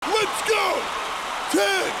10,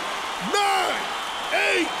 9,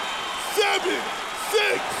 8, 7,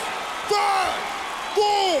 6, 5,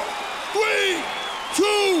 4, 3,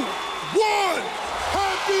 2, 1.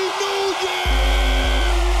 Happy New Year!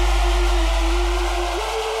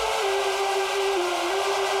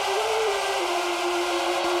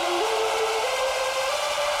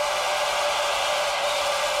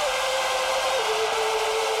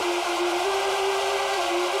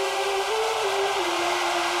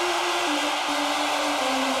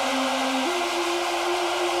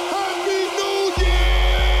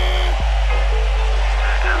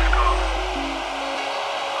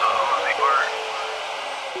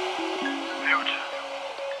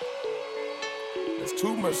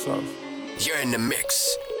 Too much sauce. You're in the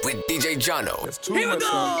mix with DJ Jono. That's too much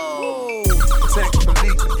sauce. Take the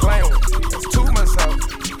lead to play with. That's too much sauce.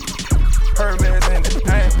 Hermes in the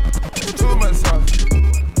pain. That's too much sauce.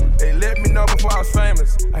 They let me know before I was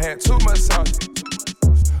famous. I had too much sauce.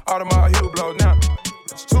 Audemars Hue blow now.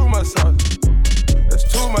 That's too much sauce. That's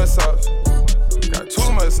too much sauce. Got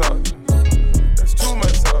too much sauce. That's too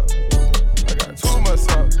much sauce. I got too much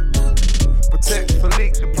sauce. Protect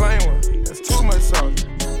Philippe, the plain one. That's too much sauce.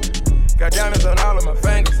 Got diamonds on all of my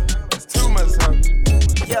fingers. That's too much sauce.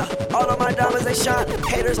 Yeah, all of my diamonds they shine.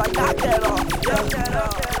 Haters like knock that off.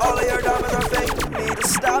 Yeah, all of your diamonds are fake. Need to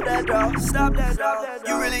stop that dog. Stop that dog.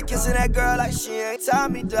 You really kissing that girl like she ain't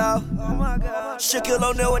Tommy dog. Oh my God. Shaquille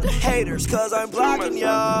O'Neal with the haters, cause I'm blocking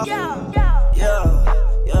y'all. Yeah,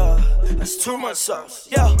 that's too much sauce.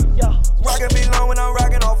 Yeah, rockin' me long when I'm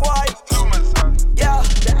rockin' off white. Too much sauce. Yeah,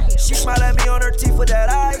 she smile at me on her teeth with that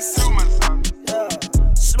ice. Too much sauce. Yeah,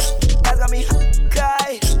 eyes got me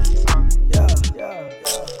high. Yeah.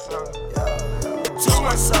 Too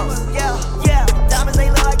much sauce. Yeah. Diamonds they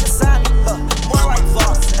look like the sun. More like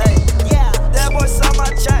false. Hey, yeah. That boy saw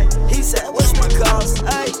my chain. He said, "What's the cost?"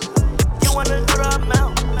 Hey, you wanna know the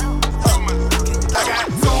amount? I got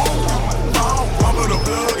two phones, one for the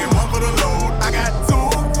plug and one for the load. I got two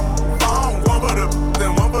phones, one for the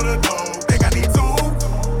then one for the dough. Think I need two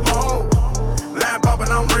more. Line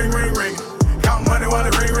popping, I'm ring. Count money while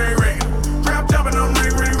it ring. Trap jumping, I'm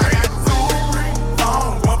ring. I got two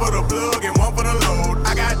phones, one for the plug and one for the load.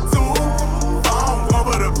 I got two phones, one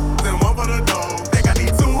for the then one for the dough. Think I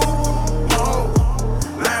need two more.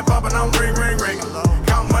 Line popping, I'm ring.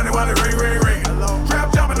 Count money while it ring.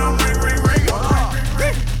 Trap jumping, I'm ring.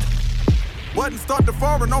 Wasn't start the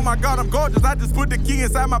foreign, oh my God, I'm gorgeous. I just put the key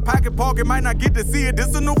inside my pocket, might not get to see it.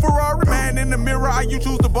 This a new Ferrari, man in the mirror. How you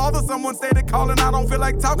choose to bother? Someone stated calling, I don't feel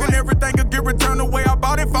like talking. Everything could get returned the way I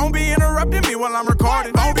bought it. Phone be interrupting me while I'm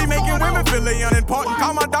recording. Phone be making women feel they unimportant.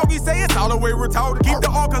 Call my doggy, say it's all the way retarded. Keep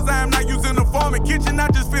the all cause I am not using the form. In kitchen, I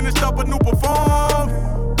just finished up a new perform.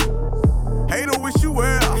 Hater, wish you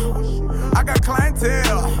well. I got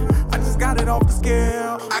clientele. I just got it off the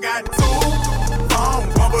scale. I got two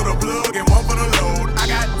phones, one for the plug and one for the load. I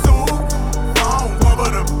got two phones, one for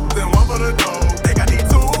the then one for the dough. Think I need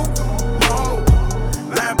two more.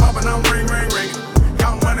 Line popping, I'm ring.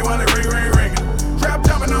 Count money while it ring. Trap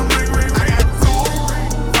jumping, I'm ring. I got two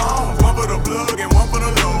phones, one for the plug and one for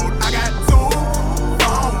the load. I got two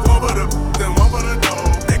phones, one for the then one for the dough.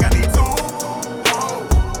 Think I need two more.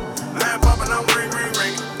 Line popping, I'm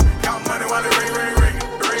ring. Count money while it ring.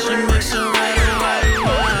 She mixin' red and white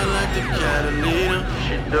wine like the Catalina.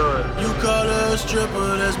 She do it. You call her a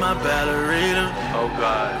stripper, that's my ballerina. Oh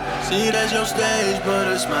God. See, that's your stage, but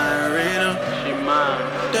it's my arena. She mine.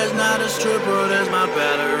 That's not a stripper, that's my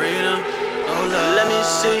ballerina. Oh Lord. Let me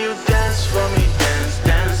see you dance for me.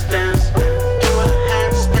 Dance. Do a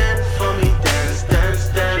handstand for me. Dance.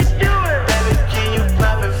 She do it. Baby, can you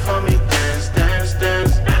pop it for me? Dance.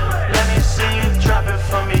 Let me see you drop it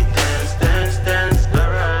for me. Dance.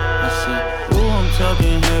 I said, ooh, I'm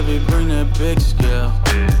talking heavy, bring that big scale.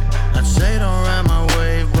 I say don't ride my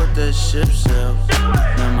wave with that ship sail.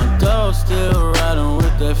 Now my dog still riding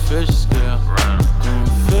with that fish scale. Doing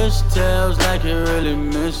fish tails like it really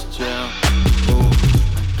missed jail. Ooh,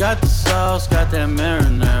 got the sauce, got that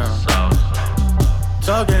marinara.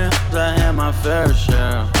 Talking I had my fair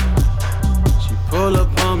share. She pull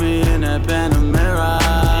up on me in that Panamera.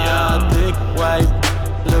 Thick white,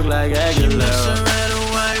 look like Aguilera. She mixin' red and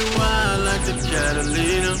white wine like the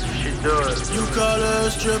Catalina. She do it. You call her a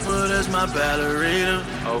stripper, that's my ballerina.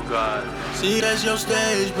 Oh God. See, that's your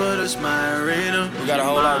stage, but it's my arena. We got a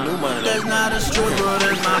whole lot of new money. That's not a stripper,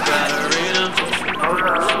 that's my ballerina.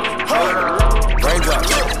 Raindrops,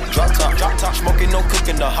 drop top, smoking, no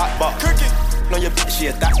cooking, the hot box. on your bitch,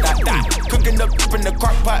 yeah, that. Cooking up in the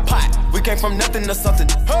crock pot. We came from nothing to something.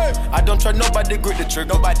 Hey, I don't try nobody, grip the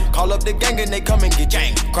trigger. Nobody call up the gang and they come and get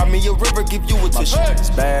gang. Cry me a river, give you a tissue. It's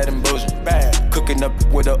bad and bullshit. Bad. Cooking up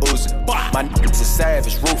with a Uzi. My niggas is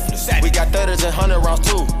savage, ruthless. We got 30s and 100 rounds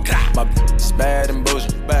too. My bitch bad and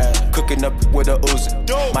bullshit. Bad. Cooking up with a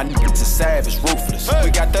Uzi. My niggas is savage, ruthless.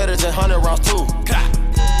 We got 30s and 100 rounds too.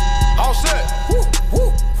 All set.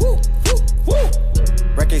 Woo.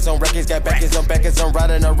 Records on records, got backers on backers. I'm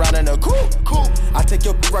riding around in a cool. I take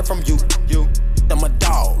your right from you. I'm a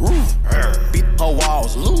dog. Beat her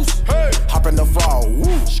walls loose. Hey. Hop in the fall.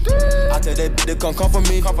 I tell that bitch to come for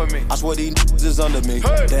me. I swear these niggas is under me.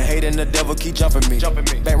 Hey. The hate and the devil keep jumping me.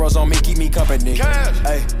 Back rows on me, keep me company.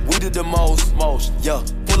 Hey, we did the most. Yeah,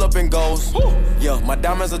 pull up and goes. Woo. Yeah, my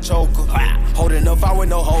diamonds a choker. Holding up, I with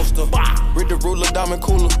no holster. Read the ruler, diamond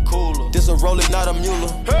cooler. This a roller, not a mule.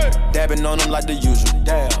 Hey. Dabbing on them like the usual.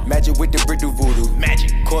 Damn. Magic with the brick do voodoo.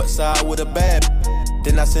 Magic. Courtside with a bad.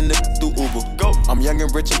 Then I send it through Uber. Go. I'm young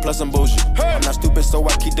and rich and plus I'm bougie. Hey. I'm not stupid, so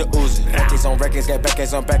I keep the Uzi. Records on records, got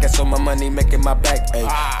backers on backers, so my money making my back ache.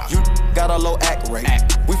 You got a low act rate.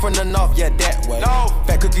 We from the north, yeah, that way. No.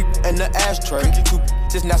 Fat cookie in the ashtray.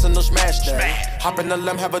 Just national smash day. Hop in the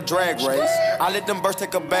limb, have a drag race. I let them birds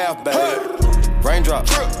take a bath, babe. Hey. Raindrop,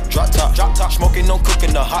 drop top, smoking, no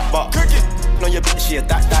cooking, the hot box. Cooking on your bitch, yeah,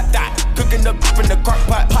 that. Cooking up in the crock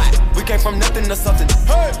pot. We came from nothing to something.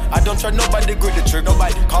 Hey. I don't try nobody, grip the trigger.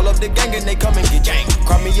 Nobody call up the gang and they come and get gang.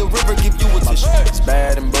 Cry me a river, give you a tissue. It's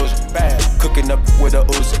bad and bullshit. Bad. Cooking up with a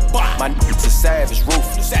Uzi. My niggas is savage,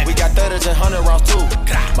 ruthless. We got 30s and 100 rounds too.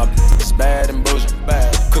 My bitch is bad and bullshit. Bad.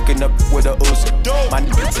 Cooking up with a Uzi. My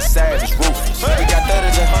niggas is savage, ruthless. We got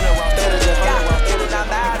 30s and 100 rounds. 30s and 100 rounds. It does not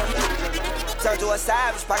matter. Turn to a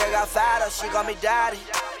savage, pocket got fatter. She call me daddy.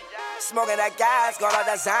 Smoking that gas, got all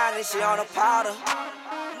that Zany, she on a powder.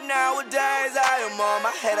 Nowadays I am on my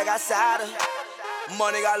head, I got sadder.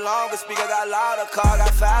 Money got longer, speaker got louder, car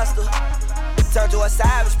got faster. Turn to a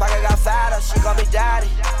savage, pocket got fatter, she call me daddy.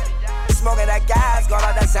 Smoking that gas, got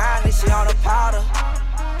all that Zany, she on a powder.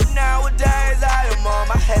 Nowadays I am on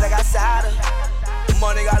my head, I got sadder.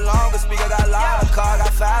 Money got longer, speaker got louder, car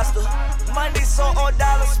got faster. Money so old,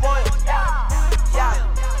 dollar spoiled. Yeah.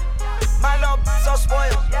 My little so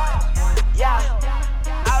spoiled. Yeah.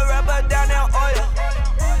 I rub her down in oil.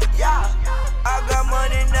 Yeah. I got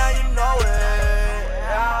money now, you know it.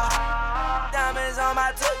 Yeah. Diamonds on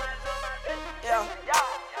my tip. Yeah.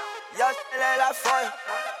 Y'all shit ain't like foil.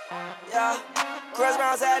 Yeah. Chris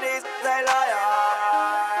Brown said these ain't loyal.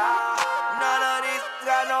 None of these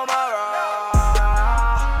got no moral.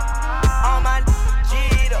 On my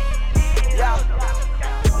Jeter. Yeah.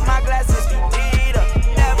 My glasses be Dita.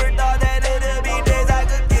 Never thought that it'd be days I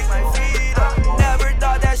could kick my feet up. Never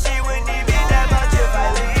thought that she would need me that much if I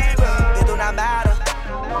leave her. It do not matter.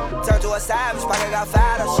 Turn to a savage, pocket got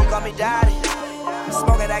fatter. She call me daddy.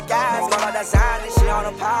 Smoking that gas, got all that Zany, she on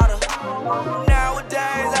a powder.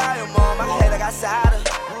 Nowadays I am on my head, I got sadder.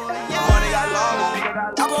 Money got longer.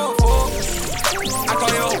 I go for I call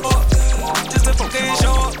you up, just to fucking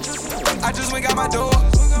show up. I just went got my door,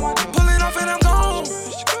 pulling off and I'm gone.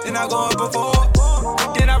 Then I go up before,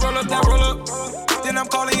 then I roll up that roll up. Then I'm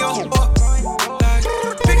calling you up, like,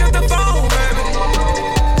 pick up the phone, baby.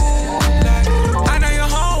 Like, I know you're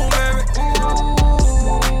home, baby.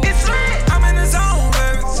 It's lit, I'm in the zone,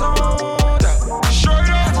 baby. Short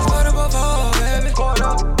up, I just put up before, baby.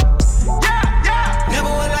 Yeah. Never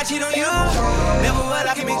would I cheat on you. Never would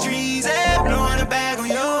I commit treason. Blowing a bag on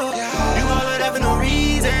you. You all of that for no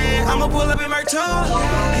reason. I'ma pull up in my toe.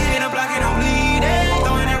 Hitting a block and I'm bleeding.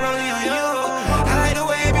 Throwing that rolling on you. I like the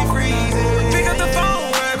way it be freezing. Pick up the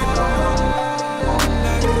phone, baby.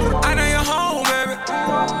 I know you're home, baby.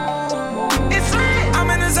 It's lit. I'm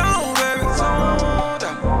in the zone, baby.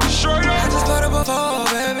 Short up. I just put up before,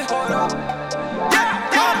 baby. Yeah.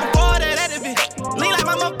 I'm before that at it. Lean like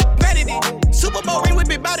my vanity. Super Bowl ring with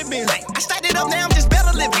big body bins. I stacked it up, now I'm just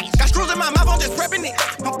better living. Got screws in my mouth, I'm just prepping it.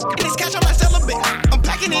 I'm f***ing this cash, I'm not celibate. I'm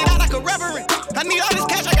packing it out like a reverend. I need all this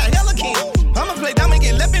cash, I got hella king. I'ma play dumb and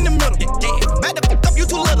get left in the middle. Back the f*** up, you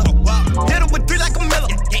too little. Hit him with 3 like a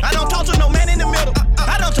Miller. I don't talk to no man in the middle.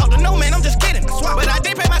 I don't talk to no man, I'm just kidding. But I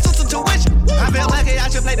did pay my sister tuition. I feel like I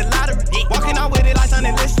should play the lottery. Walking out with it like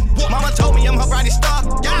Sunday listen. Mama told me I'm her brightest star.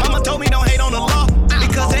 Mama told me don't hate on the law.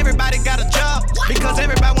 Because everybody got a job. Because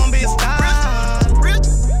everybody wanna be a star.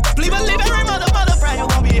 Please believe every mother friend you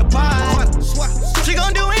gon' be a part. She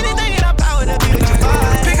gon' do anything in her power to be with your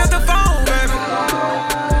vibe. Pick up the phone, baby.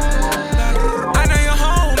 I know you're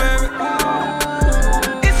home, baby.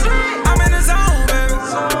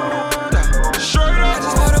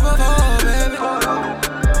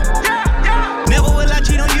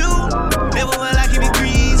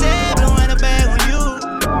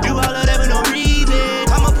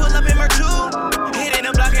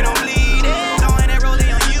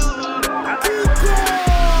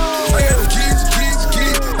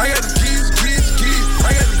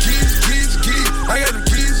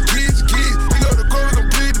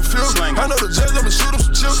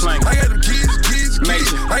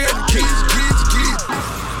 We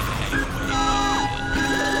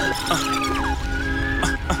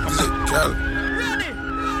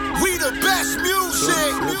the best music.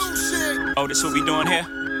 Oh, this what we doing here?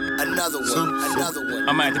 Another one.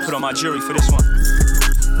 I might have to put on my jury for this one.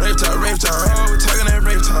 Rave talk, oh, we talking that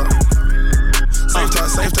rave talk. Safe talk,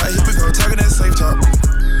 here we go, talking that safe talk.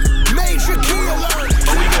 Major key alert.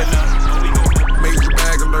 Oh, we good now. Major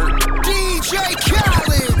bag alert. DJ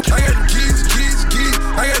Khaled. I got the keys.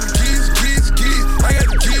 I got the keys. I got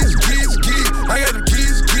the keys. I got the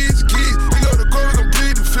keys. We go to court, we gon'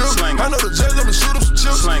 plead the field. I know the judge, I'ma shoot him some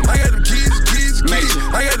chips. I got the keys.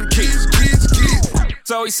 I got the keys.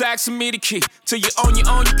 So he's asking me the key. Till you own your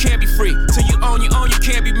own, you can't be free. Till you own your own, you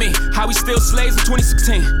can't be me. How we still slaves in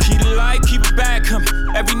 2016. Keep the light, keep it bag coming.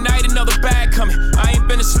 Every night another bag coming. I ain't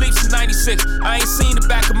been asleep since 96. I ain't seen the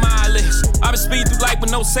back of my eyelids. I've been speeding through life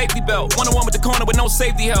with no safety belt. 1-on-1 with the corner with no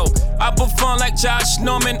safety help. I put fun like Josh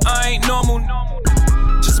Norman. I ain't normal.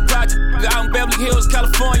 Just a project out in Beverly Hills,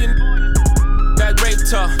 California. That rape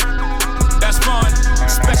talk. That's fun.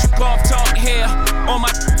 Special golf talk here. On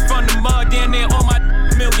my from the mud, down there on my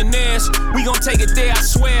millionaires. We gon' take it there, I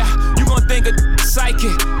swear. You gon' think a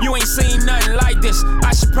psychic. You ain't seen nothing like this.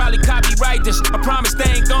 I should probably copyright this. I promise they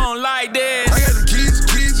ain't gon' like this. I got the keys.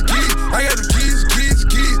 I got the keys.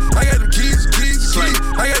 I got the keys.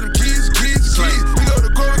 I got the keys. We go to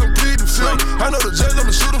court, we gon' plead the film. I know the judge, I'ma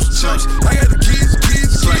shoot him some chips. I got the keys.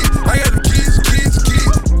 I got the keys.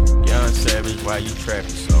 Young Savage, why you trapping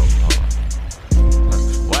so hard?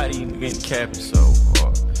 Why do you get capping so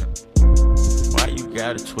hard? Why you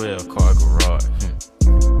got a 12-car garage?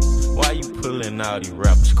 Why you pulling out these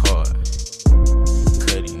rappers' cards?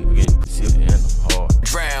 Cutting, getting silly and I'm hard.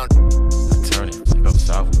 Drown. I turn it, go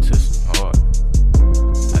south to some hard.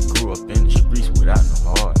 I grew up in the streets without no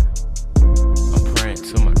heart. I'm praying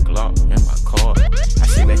to my Glock and my card. I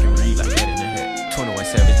sit back and read like that in the head. 21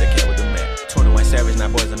 Savage, the cat with the mat. 21 Savage,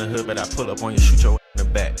 not boys in the hood, but I pull up on you, shoot your in the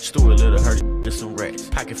back. Stew a little hurdy, just some rats.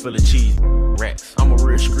 Pocket full of cheese, rats. I'm a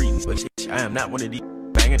real street, but I am not one of these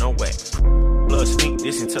banging on wax. Blood sneak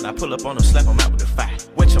this until I pull up on them, slap them out with a fire.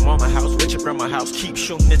 Wet your mama house, wet your grandma house, keep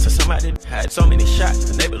shooting into somebody. Had so many shots,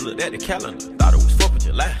 the neighbor looked at the calendar, thought it was 4th of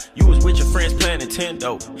July. You was with your friends playing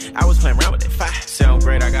Nintendo, I was playing around with that fire. 7th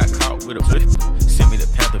grade, I got caught with a flip, sent me to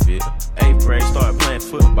Pantherville. 8th grade, started playing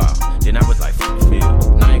football, then I was like,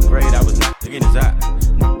 field. 9th grade, I was not in his eye,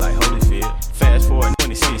 like Holyfield. Fast forward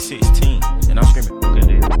 26-16, and I'm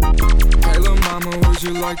screaming, hey lil' mama, would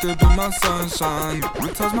you like to be my sunshine? We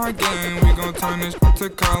touch my game, we gon' turn this to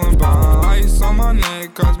Columbine. Ice on my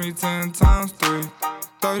neck cost me 10 times 3.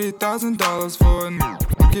 $30,000 for a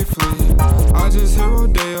get free. I just hit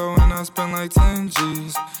Rodeo and I spent like 10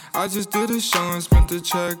 G's. I just did a show and spent the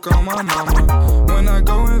check on my mama. When I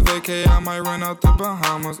go and vacay, I might run out the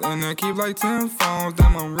Bahamas. And I keep like 10 phones,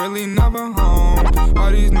 damn I'm really never home.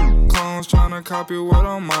 All these new clones tryna copy what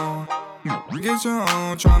I'm on. Get your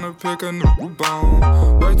own, tryna pick a new bone.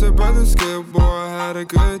 Right to Brother Skip, boy, I had a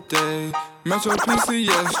good day. Metro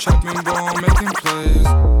PCS, trapping, boy, I'm making plays.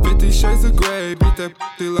 50 shades of gray, beat that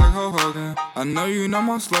p***y like Hulk Hogan. I know you know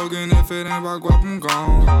my slogan, if it ain't about guap, I'm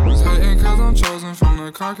gone. Was hating cause I'm chosen from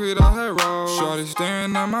the concrete I had rolled. Shorty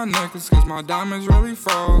staring at my necklace cause my diamonds really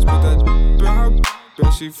froze. Put that in her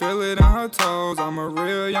bet she feel it in her toes. I'm a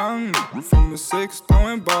real young from the 6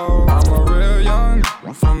 throwing balls. I'm a real young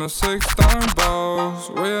from the 6 throwing balls.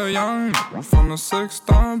 Real young from the 6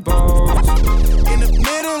 throwing balls. In the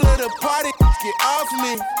middle of the party, get off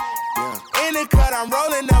me. In the cut, I'm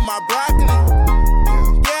rolling up my broccoli.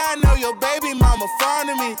 Yeah, I know your baby mama fond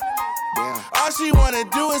of me. All she wanna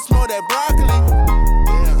do is smoke that broccoli.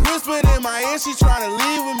 Whispered in my ear, she tryna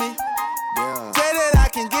leave with me. Say that I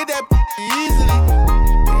can get that easily.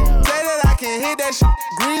 Say that I can hit that shit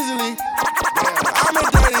greasily. I'm a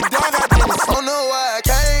dirty dog, I didn't. Don't know why I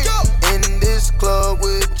came in this club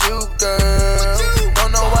with you, girl.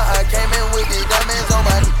 Don't know why I came in with the diamonds on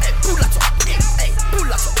my.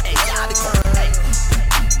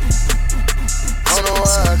 Don't know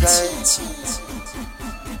why I came.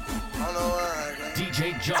 Don't know why I came.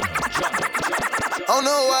 DJ Jump. Don't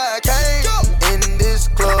know why I came in this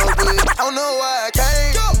club with. Don't know why I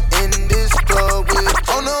came in this club with.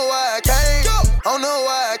 Don't know why I came. Don't know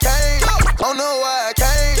why I came. Don't know why I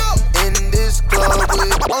came in this club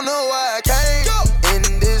with. Don't know why I came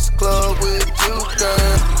in this club with you,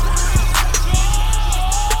 girl.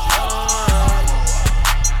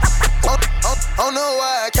 Don't know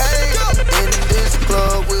why I came in this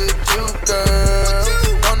club with you, girl.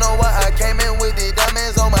 Don't know why I came in with the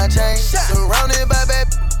diamonds on my chain. Surrounded by bad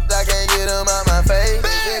I can't get them out my face.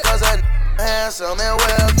 Is it cause I'm handsome and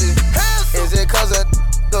wealthy? Is it cause I'm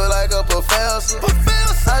go like a professor.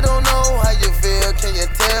 I don't know how you feel, can you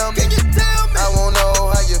tell me? I won't know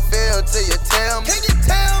how you feel till you tell me.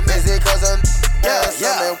 Is it cause I'm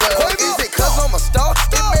handsome and well? Is it cause I'm a star?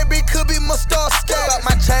 It maybe could be my star scale. Got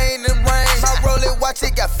my chain and ring, my Rolex watch,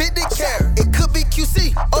 it got 50 carat. It could be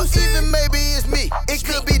QC, or even maybe it's me. It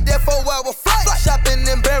could be there for a while with flight. Shopping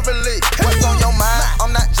in Beverly. What's on your mind?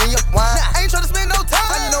 I'm not genuine. I ain't tryna spend no time.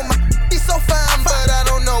 I know my be so fine, but I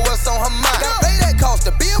don't know what's on her mind. Gotta pay that cost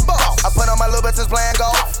to be a boss. I put on my little buttons playing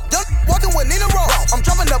golf. Walking with Nina Ross. I'm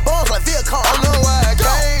dropping the bombs like Viacom. I know why I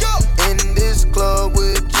came in this club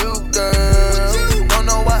with you, girl. Don't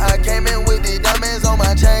know why I came in with the diamonds on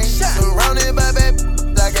my chain. Surrounded by baby,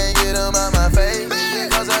 I can't get them out my face.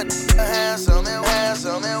 Because I'm handsome and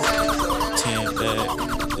handsome and handsome. 10 bags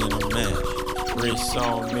in a match. Rich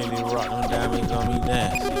so many rock them diamonds on me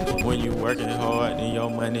dance. When you working hard, then your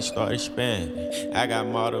money start expanding. I got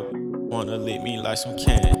model wanna lick me like some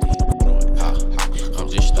candy. I'm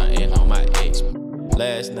just stunting on my ex.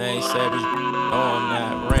 Last name Savage, no I'm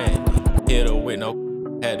not Randy. Hit her with no,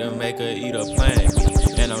 had to make her eat a plant.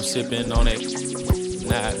 And I'm sipping on that,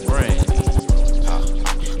 not brandy.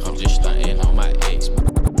 I'm just stunting on my ex.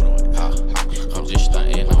 I'm just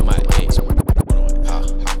stunting on my ex. I'm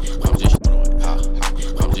just stunting on my ex.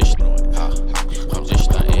 I'm just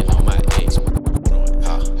stunting on my ex.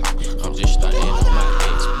 I'm just stunting on my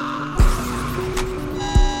ex.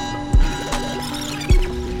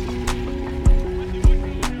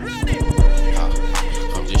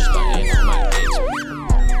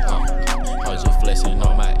 I'm just flexing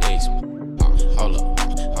on my ex. Hold up,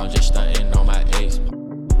 I'm just stunting on my ex.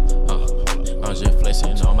 I'm just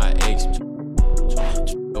flexing on my ex.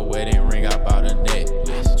 A wedding ring, I bought a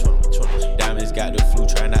necklace. Diamonds got the flu,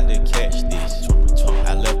 try not to catch this.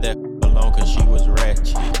 I left that alone cause she was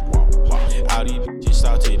ratchet. All these bitches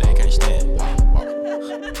salty, they can't stand.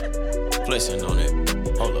 Flexing on it,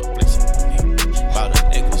 hold up, flexing on it. Bought a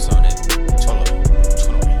necklace on it, hold up.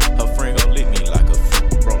 Her friend gon' lick me like a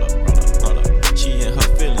fruit. Roll up. She and her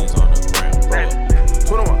feelings on the ground,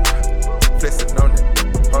 roll up. 21, flexing on it,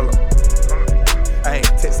 hold up. I ain't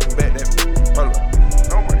texting back that, hold up.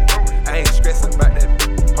 I ain't stressing about that,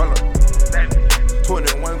 hold up.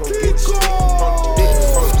 21 go get shit, hold up.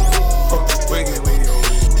 Hold up, wiggy, wiggy,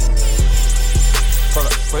 hold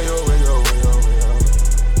up, wiggy,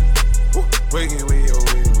 wiggy, wiggy, wiggy,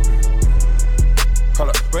 hold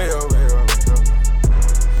up, wiggy.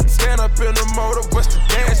 Stand up in the motor, bust the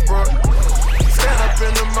dashboard. Stand up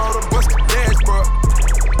in the motor, bust the dashboard.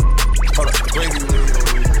 Hold up, wiggy,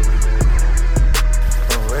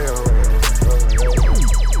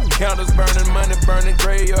 counters burning, money burning,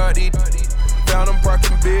 graveyard eat. Found them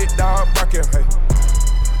barking, big dog barking, hey.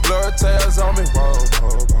 Blood tails on me, whoa,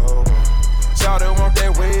 whoa, whoa. Shout it, want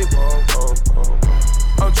that wave, whoa, whoa, whoa.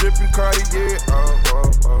 I'm dripping Cartier, whoa,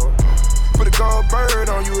 whoa. Put a gold bird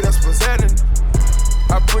on you, that's presenting.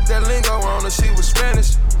 I put that lingo on her, she was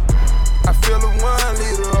Spanish. I feel a 1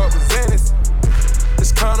 liter of Venice.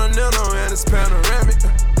 It's continental and it's panoramic.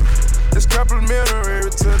 It's complimentary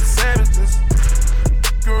to the sandwiches.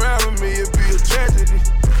 Around with me, it'd be a tragedy.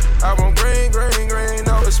 I want green,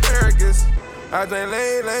 no asparagus. I think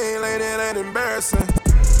lane, it ain't embarrassing.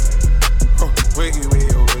 Wiggy,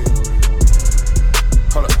 wiggy, wiggy,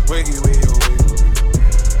 hold up, wiggy, wiggy,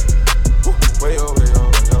 wiggy,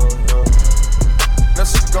 now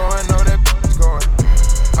she going, know that bitch going.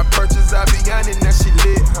 I purchased Aviani, now she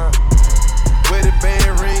lit, huh? With the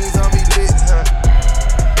band rings on me lit, huh?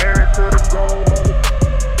 Married to the gold.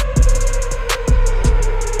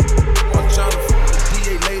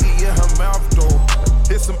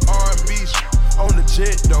 Hit some R&B on the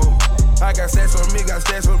jet though. I got stats on me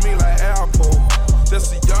like Apple.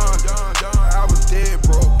 Just a young, I was dead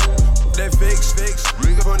broke. That fake,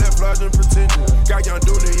 nigga put that flash and pretending. Got young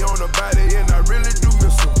Dooney on the body and I really do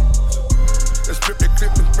miss him. Let's strip the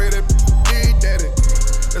clip and spray that big daddy.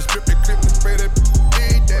 Let's strip the clip and spray that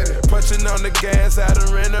big daddy. Punching on the gas, I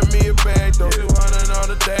done ran up me a bag though. 200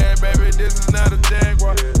 on the tag, baby, this is not a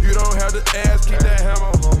Jaguar. You don't have to ask, keep that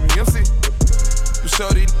hammer on me. You see? You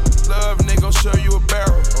show these love and they gon' show you a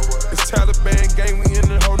barrel. It's Taliban gang, we in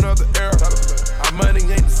a whole nother era. Our money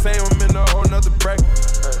ain't the same, I'm in a whole nother bracket.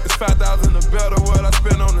 It's 5,000 a belt of what I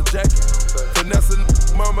spend on the jacket. Finessing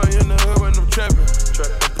mama in the hood when I'm trapping.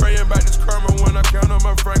 I'm praying about this karma when I count on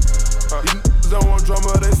my frank. These niggas don't want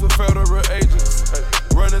drama, they some federal agents.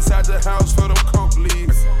 Run inside the house for them coke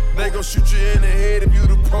leaves. They gon' shoot you in the head if you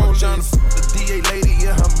the police. The DA lady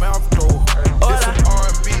in her mouth though. It's some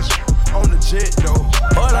R&B on the jet though.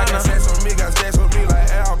 I got stats on me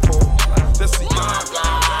like Apple. That's a young.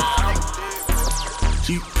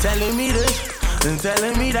 She telling me this and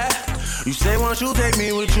telling me You say once you take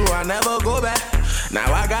me with you, I never go back.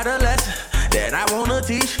 Now I got a lesson that I wanna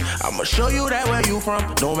teach. I'ma show you that where you from,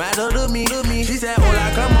 no matter to me. She said,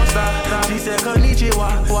 hola, como esta? She said,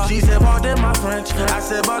 konnichiwa. She said, pardon my French. I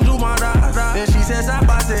said, bonjour, my da. Then she said,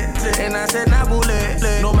 sabase. And I said,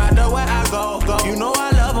 nabule. No matter where I go. You know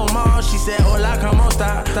I love them all. She said, hola, como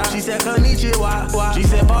esta? She said, konnichiwa. She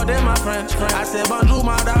said, pardon my French. I said, bonjour,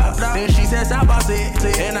 my da. Then she said,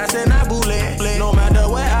 sabase. And I said, nabule. No matter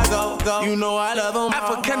where I go. You know I love them all.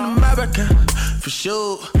 African American, for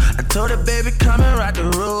sure. I told her, baby, come and ride the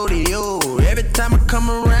rodeo. Every time I come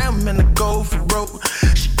around, man, I go for broke.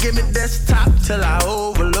 She give me desktop till I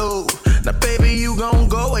overload. Now, baby, you gon'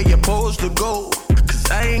 go where you're supposed to go.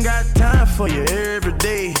 Cause I ain't got time for you every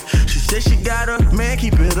day. She said she got a man,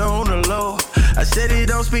 keep it on the low. I said he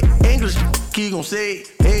don't speak English, he gon' say,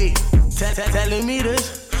 hey. Telling me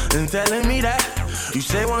this and telling me that. You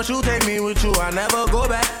say once you take me with you, I never go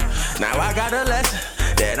back. Now I got a lesson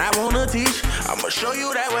that I wanna teach. I'ma show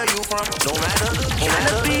you that where you from, no matter the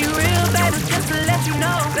Tryna be real, baby, just to let you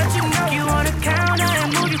know. You on the counter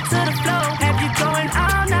and move you to the floor. Have you going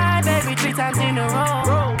all night, baby, 3 times in a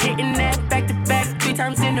row. Hitting that back to back, 3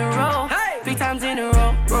 times in a row. 3 times in a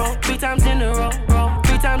row, 3 times in a row,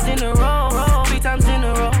 3 times in a row, 3 times in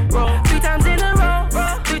a row, 3 times in a row,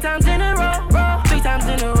 3 times in a row, 3 times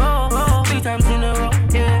in a row, 3 times in a row.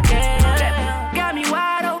 Yeah, yeah. Got me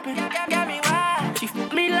wide open, got me wide. She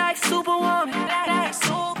f me like Superwoman.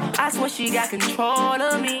 I swear she got control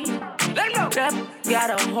of me. Got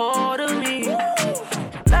a hold of me.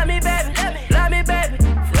 Love me, baby. Love me, baby.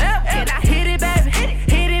 Can I hit it, baby?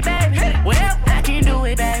 Hit it, baby. Well, I can do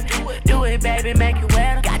it, baby. Do it, baby. Make it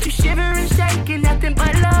wetter. Got you shivering, shaking, nothing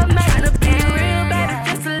but love, man. Tryna be real, baby,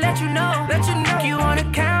 just to let you know. You on the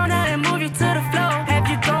counter and move you to the floor. Have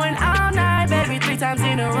you going all night, baby? 3 times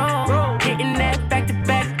in a row. Hitting that back to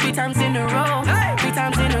back, 3 times in a row. 3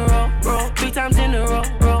 times in a row. 3 times in a row.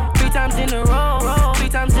 3 times in a row. 3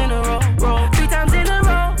 times in a row. 3 times in a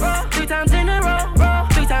row. 3 times in a row.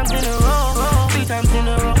 3 times in a row. 3 times in a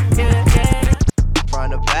row. Yeah, yeah.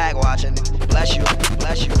 Front the back, watching it. Bless you,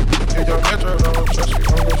 bless you.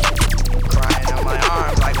 Crying in my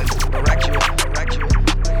arms like a wreck you.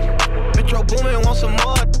 Metro Boomin, want some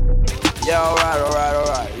more? Yeah,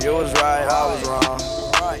 alright. You was right, I was wrong.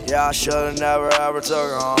 Yeah, I should've never ever took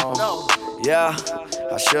her home. Yeah,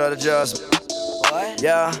 I should've just.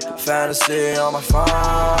 Yeah, fantasy on my phone.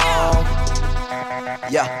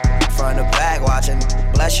 Yeah, front to back, watching,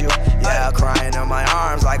 bless you. Yeah, crying in my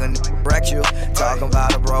arms like a wrecked you. Talking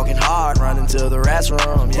about a broken heart, running to the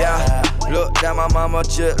restroom. Yeah, look at my mama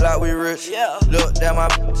just like we rich. Look at my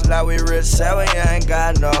bitch like we rich. Said we ain't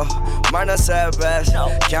got no money, said best.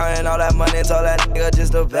 Counting all that money, told that nigga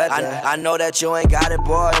just to bet that. I know that you ain't got it,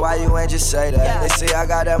 boy. Why you ain't just say that? They see I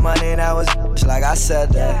got that money and I was like I said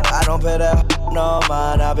that. I don't pay that no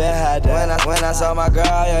mind, I been had that. When I saw my girl,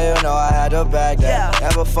 yeah, you know I had to back that.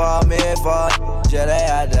 And before me, yeah, they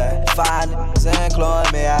had that. 5 niggas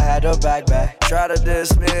including me, I had to back. Try to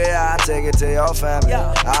diss me, I take it to your family.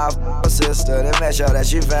 I f your sister to make sure that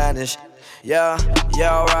she vanished. Yeah,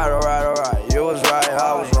 alright. You was right,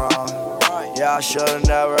 I was wrong. Yeah, I should've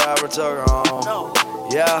never ever took her home.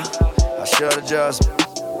 Yeah, I should've just.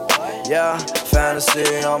 Yeah,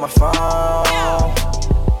 fantasy on my phone.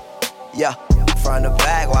 Yeah, front to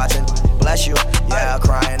back, watching, bless you. Yeah,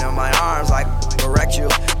 crying in my arms like wrecked you.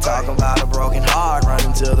 Talking about a broken heart,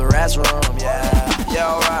 running to the restroom. Yeah,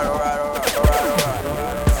 alright.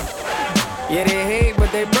 Yeah, they hate,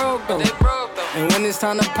 but they broke them. And when it's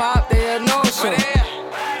time to pop, they had no show.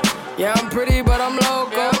 Yeah, I'm pretty, but I'm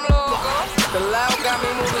loco. The loud got me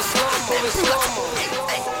moving slow.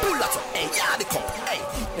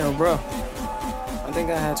 Yo, bro, I think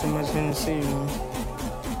I had too much Hennessy, man.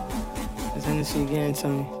 This Hennessy getting to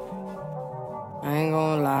me. I ain't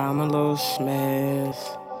gonna lie, I'm a little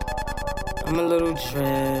smashed. I'm a little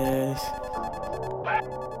dressed.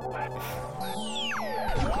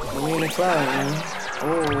 We in the club, man.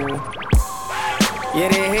 Oh. Yeah,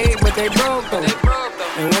 they hate, but they broke them.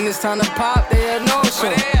 And when it's time to pop, they had no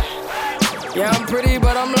show. Yeah, I'm pretty,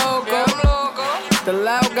 but I'm loco. The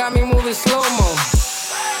loud got me moving slow-mo.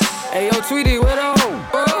 Hey, yo, Tweety, where the hoe?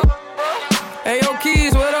 Hey, yo,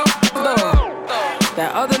 Keys, where the though?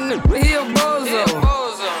 That other nigga, he a bozo.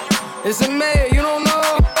 It's a mayor, you don't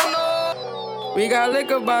know. We got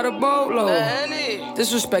liquor by the boatload.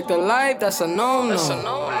 Disrespect the life, that's a no-no.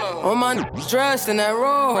 On my dressed in that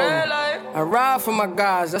robe. I ride for my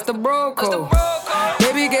guys, that's the bro code.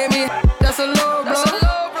 Baby gave me, that's a low blow.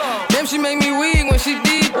 Damn, she make me weak when she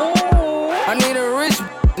deep. I need a rich,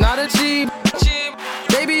 not a cheap.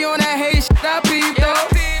 Baby on that hate shit, I peep though.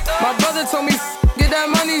 My brother mother told me, get that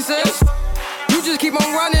money, sis. You just keep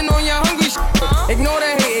on running on your hungry shit. Ignore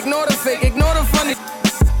the hate, ignore the fake, ignore the funny.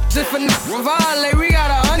 Just for violate, we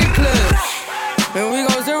got 100 clips. And we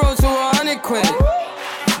go 0 to 100 quid.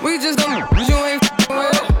 We just don't you ain't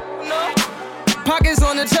with. Pockets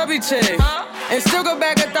on the chubby chick. And still go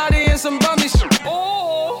back a thotty and some bummy shit.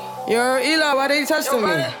 You heard Eli, why they testing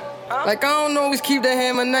me? Like I don't always keep the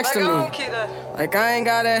hammer next to me. Like I ain't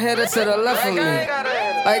got a header to the left of me.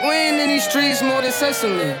 Like we ain't in these streets more than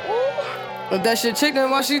sesame. If that shit chick, then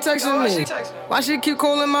why she texting me? Why she keep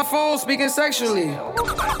calling my phone, speaking sexually?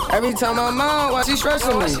 Every time I'm out, why she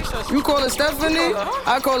stressing me? You call her Stephanie,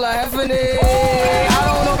 I call her Heffany. I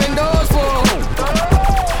don't open doors for her.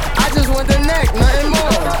 I just want the neck, nothing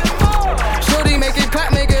more. Shorty make it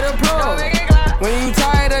clap, make it applaud. When you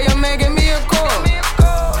tired of your man, give me a call.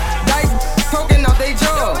 Dice poking out they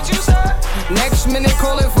jaw. Next minute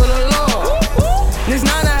calling for the law. This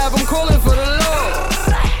 9 I have them calling for the law.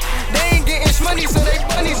 They ain't getting money, so they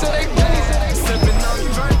funny, so they funny. Sipping on the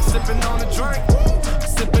drink, sipping on the drink.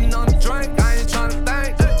 Sipping on the drink, I ain't tryna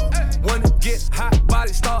think. When it get hot,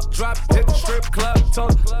 body start dropping. Hit the strip club,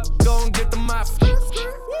 told go and get the mop.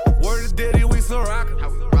 Word to Diddy, we still rockin'.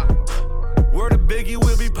 Word to Biggie,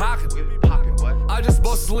 we'll be pockin'. I just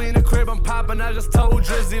bought Selena crib, I'm poppin'. I just told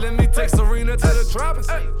Drizzy, let me take Serena to the tropics.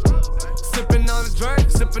 Sippin' on the drink,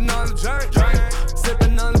 sippin' on the drink.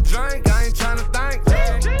 Sippin' on the drink, I ain't tryna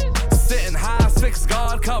think. Sitting high, 6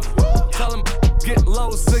 guard cover. Tell him, get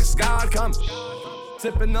low, 6 guard coming.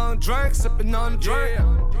 Sippin' on the drink, sippin' on the drink.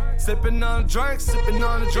 Sippin' on the drink, sippin'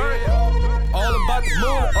 on the drink. All about the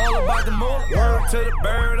moon, all about the moon. Word to the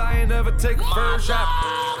bird, I ain't never take a first shot.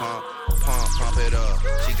 Pump it up.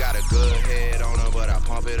 She got a good head on her, but I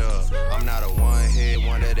pump it up. I'm not a one-hit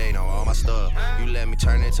wonder, they know all my stuff. You let me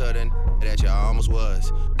turn into the that you almost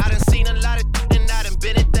was. I done seen a lot of and I done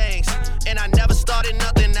been in things. And I never started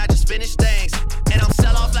nothing, I just finished things. And I'm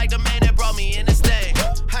sell off like the man that brought me in this thing.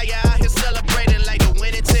 How ya out here celebrating like the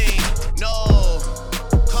winning team? No,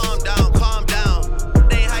 calm down, calm down.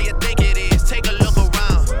 That ain't how you think it is, take a look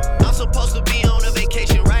around. I'm supposed to be on a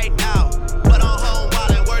vacation right now, but I'm home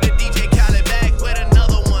wildin', word to DJ Khaled, back with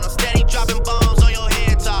another one. I'm steady dropping bombs on your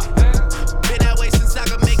head top. Been that way since I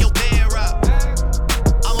could make your bed rock.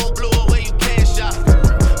 I'm on blue away, you can't shop.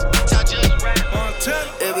 I just rap.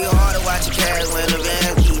 It be hard to watch your cash when the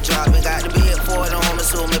vans keep dropping. Got to be at 4 home,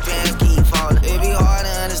 so my pants keep falling. It be hard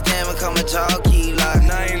to understand when come a talk keep locking.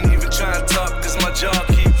 And I ain't even tryna talk, cause my jaw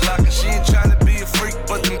keep locking. She ain't tryna be a freak,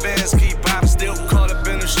 but them bands keep popping. Still caught up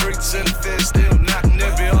in the streets and the feds still knocking.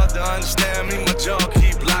 It be hard to understand me, my jaw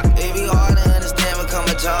keep locking. It be hard to understand when come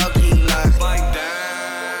a talk keep locking. Bite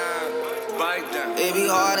down, bite down. It be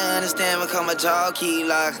hard to understand when come a talk keep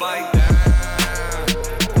locking. Bite down,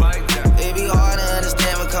 bite down. It be hard to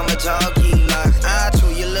understand when come a talk keep locking. I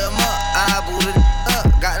chew your little up, I boot it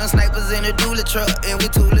up. Got them snipers in the dually truck, and we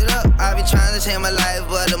tool it up. I be trying to change my life,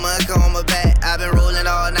 but the monk on my back. I been rolling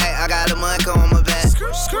all night, I got a monk on my back.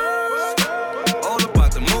 All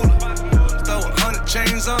about the moolah. Throw 100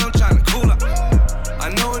 chains on, tryna cool up.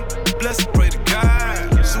 I know it, bless it, pray to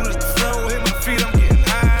God. As soon as the flow hit my feet, I'm getting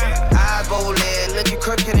high. I bowl it, looking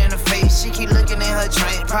crooked in the face. She keep looking in her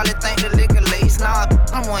drink, probably think the liquor lace. Nah,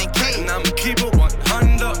 I'm 1K. And I'ma keep it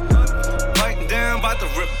 100 up. Biting down, about to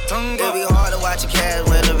rip a tongue It up. be hard to watch your cash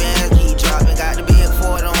when the vans keep dropping. Got to be at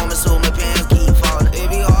 4 home, so my pants keep falling. It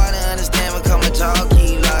be hard to understand when come a talk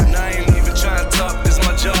keep locking. And I ain't even tryna talk, cause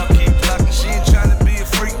my jaw keep locking. She ain't tryna be a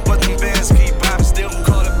freak, but them bands keep popping. Still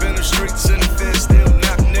caught up in the streets and the feds still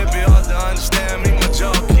knocking. It be hard to understand me, my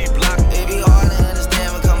jaw keep locking. It be hard to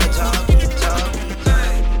understand when come a talk keep talking.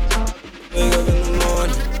 Wake up in the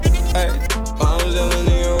morning, hey, mom's yelling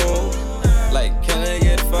in your room. Like, can I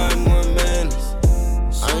get 5 more minutes?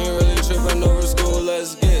 I ain't really tripping over school,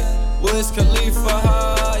 let's get Wiz Khalifa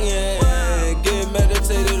high, yeah. Get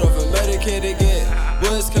meditated off a medicated, get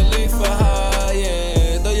Wiz Khalifa high,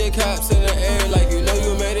 yeah. Throw your caps in the air like you know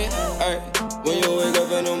you made it, ay. When you wake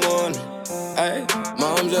up in the morning, ay,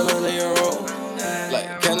 mom's yelling in your room.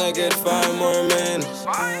 Like, can I get 5 more minutes?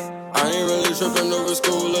 I ain't really tripping over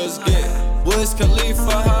school, let's get Wiz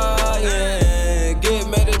Khalifa high, yeah. Get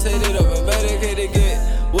meditated over medicated,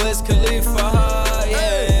 get Wiz Khalifa high,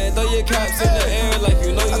 yeah. Throw your caps in the air like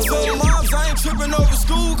you know you made it. I told moms I ain't tripping over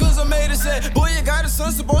school cause I made it sad. Boy, you got a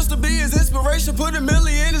son supposed to be his inspiration. Put $1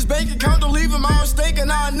 million in his bank account, don't leave him out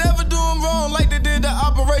mistaken. I'll never do him wrong like they did the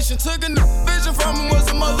operation. Took a new vision from him, was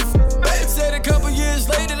a motherfucker. Babe said a couple years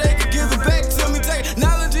later they could give it back to me.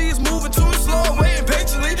 Technology is moving too slow, waiting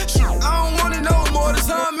patiently. I don't wanna know more, that's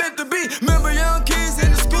how I'm meant to be. Remember young kids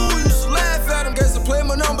in the school used to laugh at him. Guess I play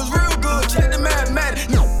my numbers real good, check the mathematics.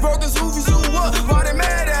 Broke his hoovy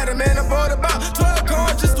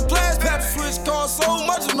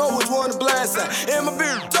at. And my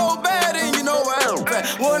bitch so bad, and you know where I'm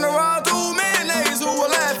at. Went around too many niggas who will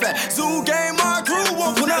laugh at. Zoo game, my crew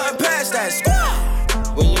won't put nothing past that.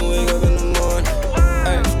 When you wake up in the morning,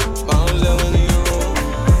 ay, my hoes living in your room.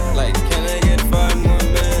 Like, can I get 5 more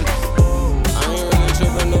minutes? I ain't really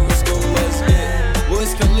tripping over school, let's get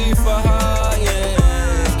Wiz Khalifa high,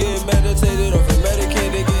 yeah. Get meditated off and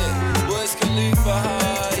medicated, get Wiz Khalifa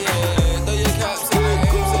high, yeah. Throw your caps in the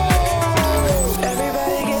air.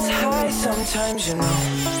 Everybody gets high sometimes, you know.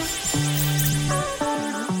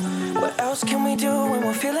 What else can we do when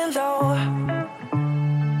we're feeling low?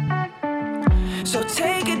 So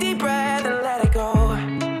take a deep breath and let it go.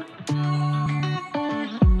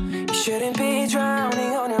 You shouldn't be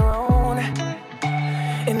drowning on your own.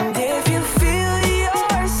 And if you feel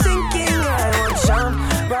you're sinking, I will jump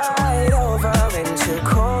right over into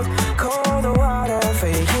cold, cold water for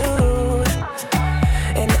you.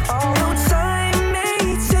 And although time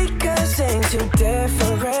may take us into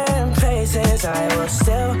different places, I will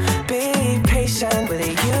still be patient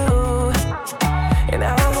with you. And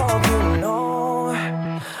I hope you know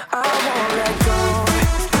I won't let go.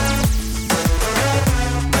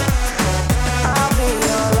 I'll be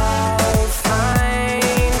your lifeline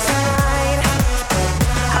tonight.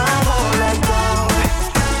 I won't let go.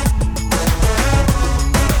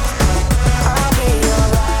 I'll be your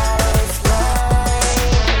lifeline.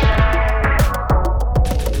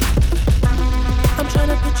 I'm trying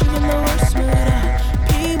to put you in the worst mood.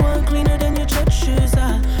 P1 cleaner than your church shoes.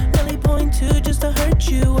 Really point to just to hurt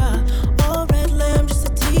you. All red lamb just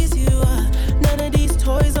to tease you. None of these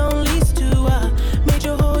toys on lease to. Made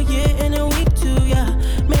your whole year in a week too.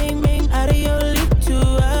 Main out of your league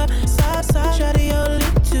too. Side out of your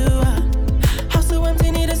league too. House so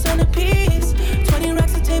empty, need a centerpiece. 20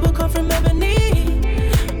 racks a table come from ebony.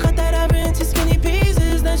 Cut that ever into skinny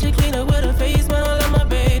pieces. Then she clean up with her face, man, I love my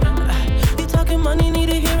baby. You talking money, need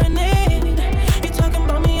a hearing aid. You talking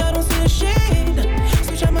about me, I don't see a shade.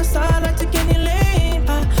 Switch on my side, I took any lane.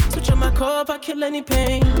 Switch on my core, I kill any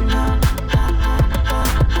pain.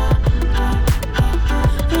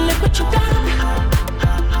 Look what you done.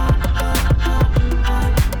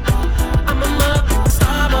 I'm a mother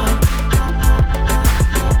star boy.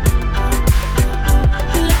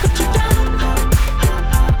 Look what you done.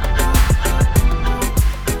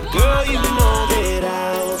 Girl, you know that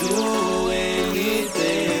I'll do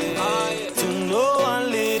anything to know a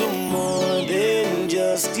little more than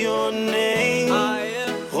just your name.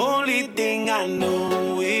 Only thing I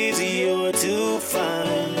know is you're too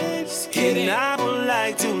fine, and I would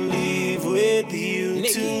like to live with you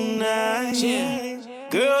tonight.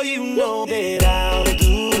 Girl, you know that I'll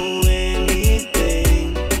do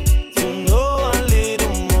anything to know a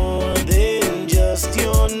little more than just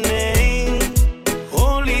your name.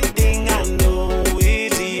 Only thing I know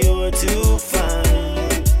is you're too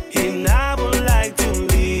fine, and I would like to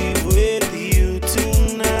live with you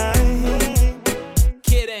tonight.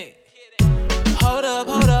 Kidding. Hold up,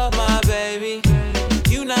 my baby.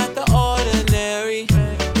 You not the ordinary.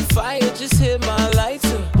 Fire just hit my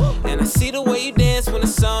lighter. And I see the way you dance when the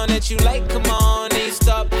song that you like, come on. And you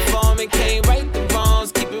start performing, can't right the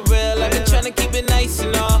wrongs. Keep it real, I've been trying to keep it nice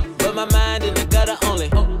and all. But my mind in the gutter only.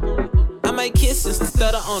 I might kiss and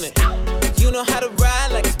stutter on it. You know how to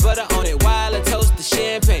ride like it's butter on it. While I toast the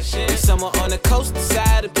champagne. Be somewhere on the coast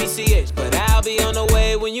side of PCH. But I'll be on the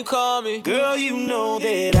way when you call me. Girl, you know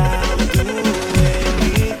that I'll do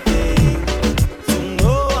anything to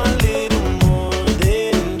know a little more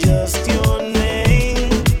than just your name.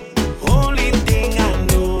 Only thing I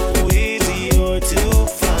know is you're too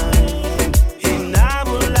fine, and I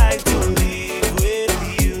would like to live with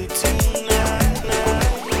you tonight.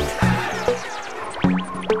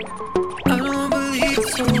 I don't believe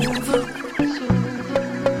it's over,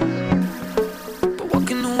 but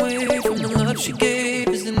walking away from the love she gave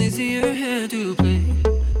is an easier hand to play.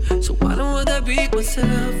 So why don't I beat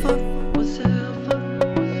myself up?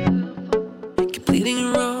 Keep bleeding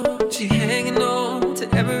her wrong, she hanging on to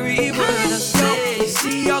every word I say. You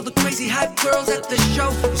see all the crazy hype girls at the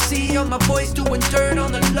show. You see all my boys doing dirt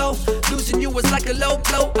on the low. Losing you was like a low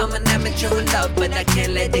blow. I'm an amateur in love, but I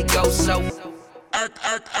can't let it go. So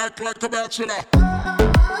act like a bachelor.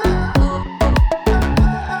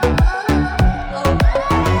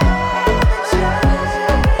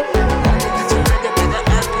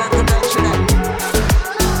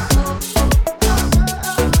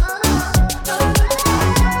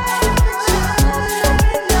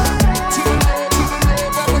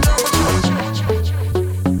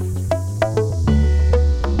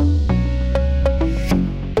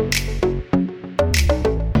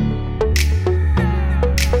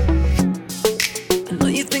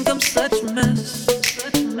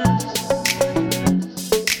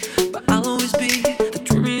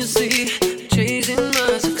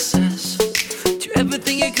 never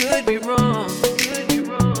think it could be wrong.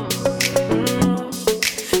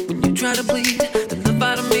 When you try to bleed the love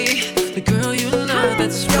out of me, the girl you love,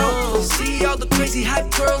 that's wrong. You see all the crazy hype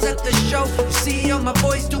girls at the show. You see all my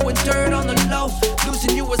boys doing dirt on the low.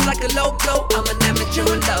 Losing you was like a low blow. I'm an amateur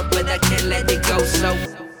in love, but I can't let it go. So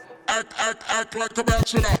act like a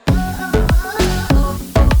bachelor.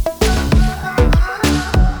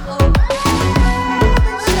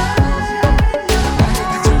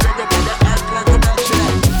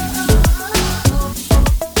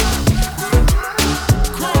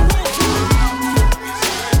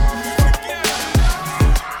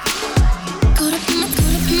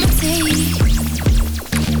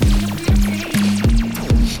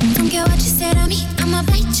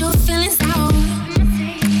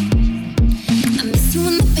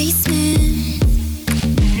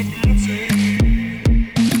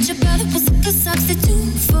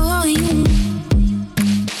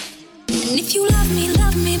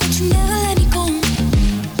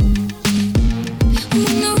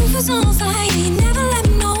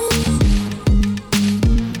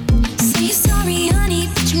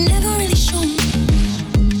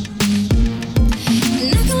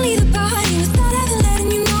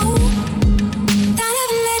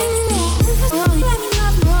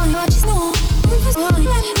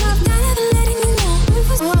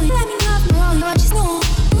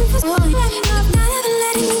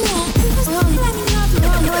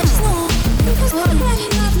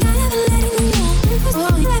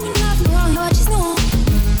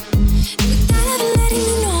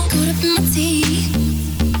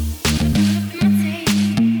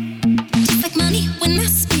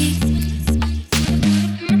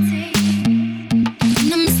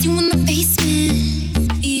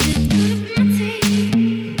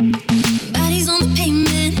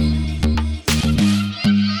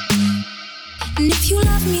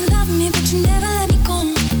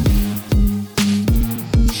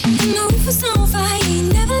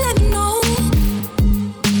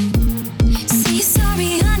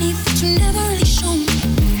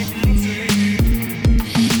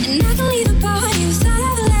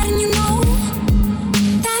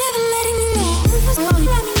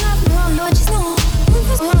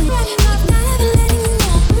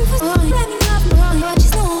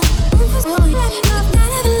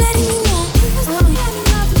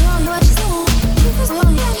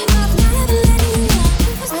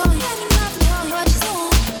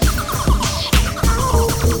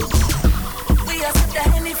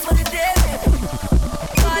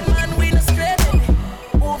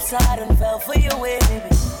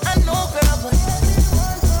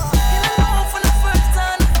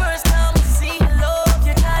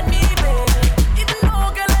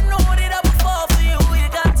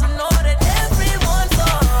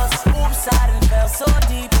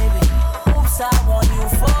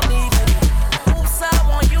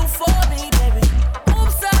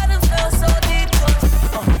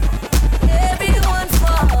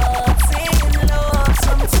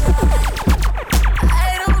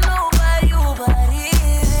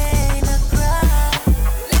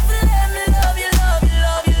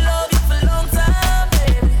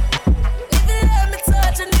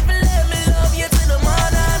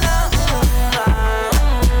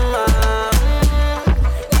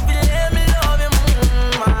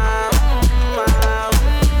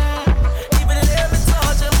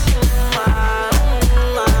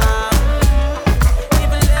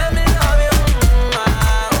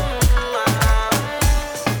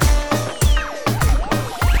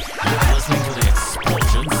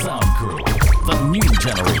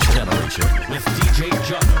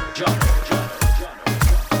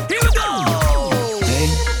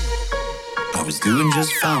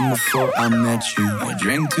 Before I met you, I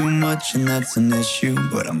drink too much and that's an issue,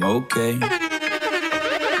 but I'm okay.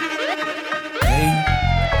 Hey,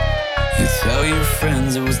 you tell your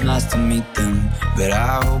friends it was nice to meet them, but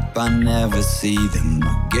I hope I never see them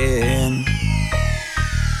again.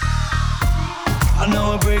 I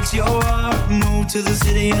know it breaks your heart. Moved to the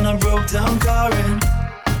city and I broke down car and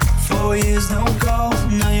 4 years no call.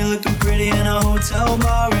 Now you're looking pretty in a hotel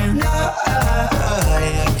bar and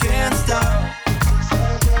I can't stop.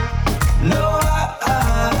 No,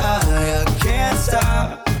 I can't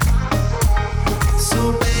stop.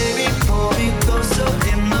 So baby, pull me closer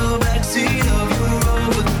in the backseat of your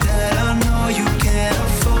Rover that I know you can't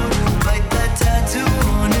afford. Like that tattoo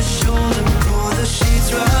on your shoulder. Pull the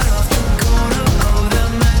sheets right off the corner of the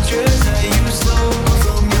mattress that you stole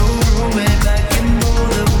from your roommate back in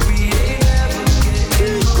Boulder. We ain't ever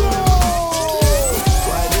getting old.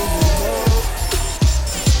 Why did we go?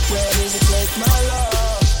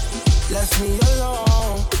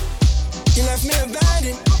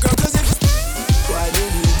 abandon? Girl, cause if why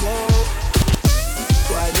did you go?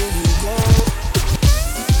 Why did you go?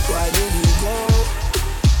 Why did you go?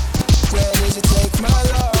 Where did you take my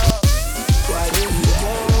love? Why did you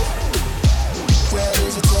go? Where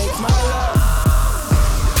did you take my love?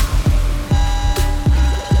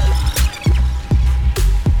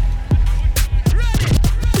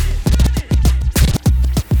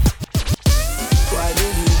 Why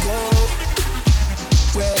did you go?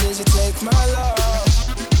 Where did you take my love?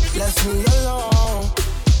 Left me alone.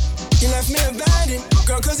 You left me abandoned.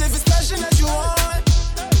 Girl, cause if it's passion that you want,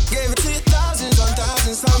 gave it to you thousands on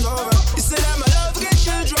thousands times over. You said that my love would get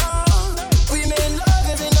you drunk. We made love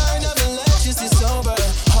every night, never let you see sober.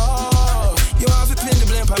 Oh, you have to pin the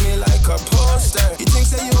blimp on me like a poster. You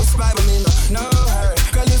think that you inspire me, no hurt.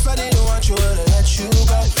 Girl, if I didn't want you, would've let you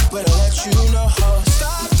go. Would've let you know.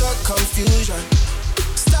 Stop the confusion.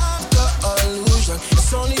 Stop the illusion.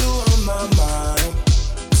 It's only you on my mind.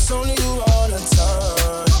 It's only you all the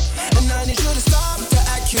time. And I need you to stop the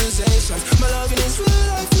accusations. My loving is real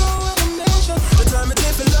life, no animation. The time it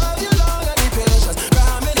takes to love you long, I need patience. But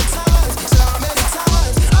how many times, so how many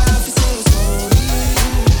times I have to say it's only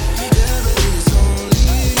you. Yeah, baby, it's only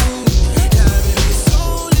you. Yeah, baby, it's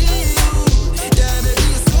only you. Yeah, baby,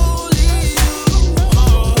 it's only you.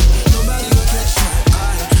 Oh, nobody will catch my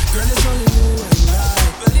eye. Girl, it's only you and I.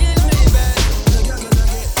 Believe me, babe. Look, you're gonna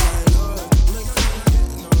get my love. Look, you're gonna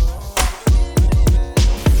get no.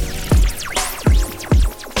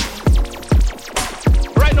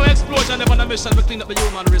 Right now, explosion them on a mission to clean up the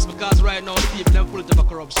human race because right now the people them full of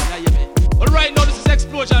corruption. You hear me? But right now this is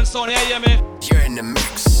explosion sound. You hear me? You're in the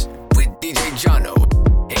mix with DJ Jono,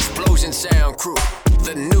 Explosion Sound Crew,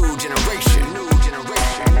 the new generation.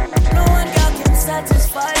 No one girl can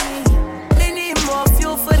satisfy me. Me need more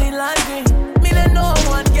fuel for the laundry. Me don't know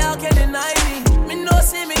one girl can deny me. Me no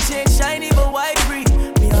see me change shiny but white breed.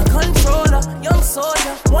 Me a controller, young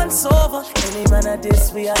soldier, once over. Any man at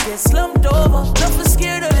this way I get slumped over. Nothing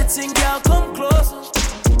scared of the thing, girl, come closer.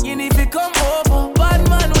 You need to come over. Bad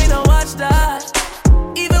man, we don't watch that.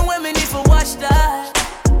 Even when me need to watch that.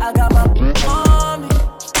 I got my on me.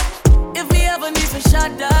 If me ever need to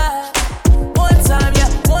shot that.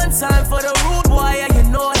 One time for the rude boy, and you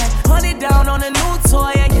know that. Honey down on a new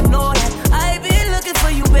toy, and you know that. I been looking for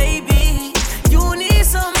you, baby. You need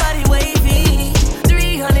somebody wavy.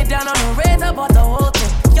 300 down on the red, I bought the whole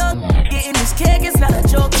thing. Young getting this cake, it's not a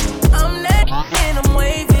joke. I'm neck and I'm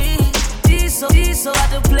wavy. Diesel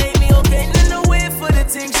had to play me, okay. And in the way for the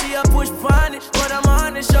thing, she a push on it. But I'm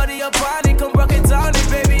on it, shorty up on it. Come rock it down it,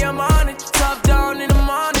 baby, I'm on it. Top down in the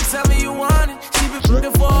morning, tell me you want it. She be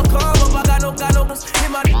looking for a call, but I got no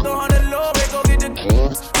him I don't on the low, we gon' get the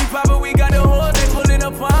we probably got the whole they pulling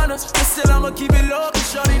up on us. But still I'ma keep it low,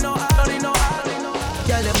 cause shorty know how.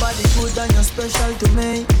 Girl, your body good and you're special to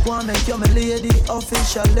me. Wanna make you my lady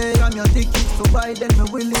officially. I'm your ticket to buy, then me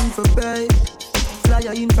willing to pay. Fly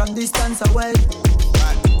you in from distance away.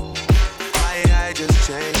 I just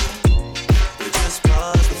changed. You just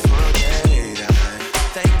paused the front gate.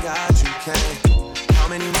 Thank God you came. How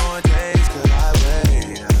many more days could I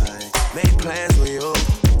wait? Made plans with you,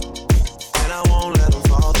 and I won't let them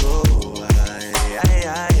fall through.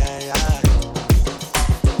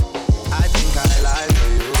 I think I lied for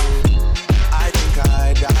you. I think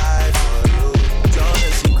I died for you.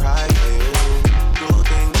 Jealousy cry for you. Do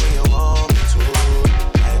things when you want me to.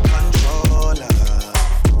 Like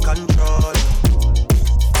controller.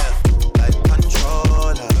 Yeah, like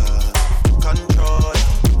controller.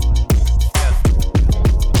 Yeah.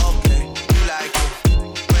 Okay, you like it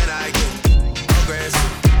when I get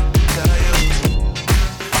aggressive. Tell you,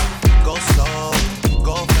 go slow,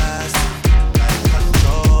 go fast. Like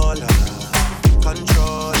controller.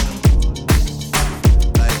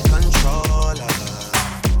 Like controller.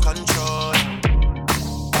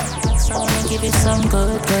 So I'ma give you some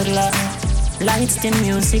good love. Lights, the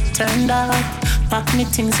music turned up. Pack me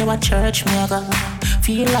things so at church me I go.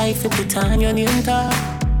 Feel like you put on your new top.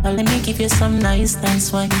 Now let me give you some nice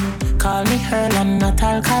wine. Call me Earl, I'm not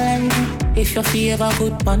alkaline. If you feel ever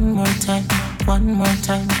good, one more time.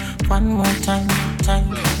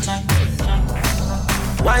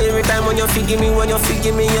 Why every time when you forgive me,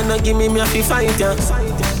 you not give me a feel fight, yeah.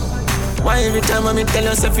 Why every time when me tell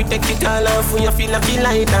yourself you take it all off when you feel like you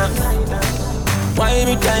like that? Why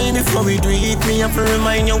every time before we do it, me have to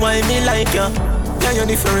remind you why me like you? Yeah, you're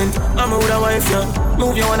different, I'm a with a wife, yeah.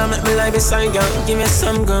 Move you wanna make me lie beside you. Give me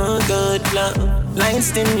some good love.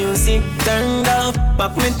 Lights, the music turned up.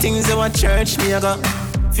 Pack me things to a church, me I go.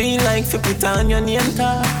 Feel like to put on your name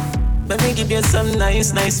tag. Let me give you some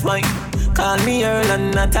nice wine. Call me Earl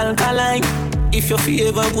and not alkaline. If you feel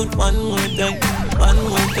ever good, one more time.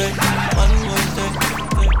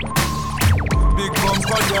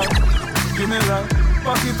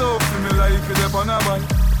 Back it up for me like you dip on a bike.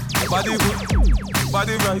 Body good,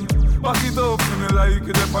 body right. Back it up for me like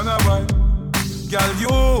you dip on a bike. Girl,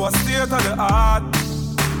 you a state of the art.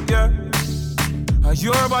 Yeah.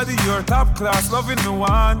 Your body, your top class, loving me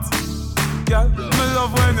want. Girl, me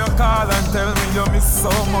love when you call and tell me you miss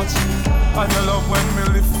so much. And you love when me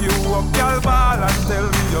lift you up. Girl, ball and tell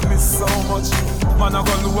me you miss so much. Man, I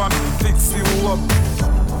gonna do and fix you up.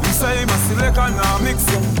 You say me select and now mix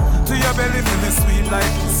you. To your belly, feel me sweet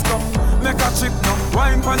like this cup. Make a trick now,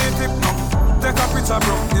 wine pon the tip now. Take a picture,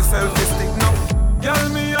 bro, the selfie stick now. Girl,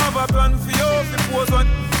 me have a plan for you. If you pose one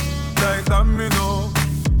like that, me know.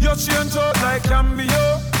 You change out like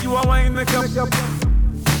Cambio. You a wine make up.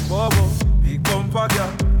 Bobo, big bumper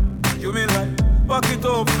girl. You me like. Back it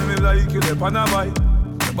up for me like you dip on a bike.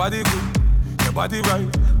 Your body good, your body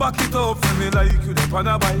right. Back it up for me like you dip on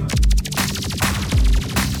a bike.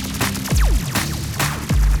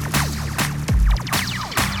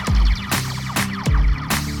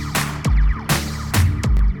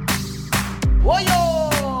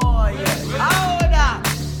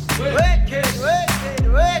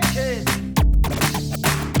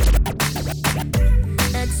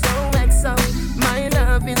 XOXO, my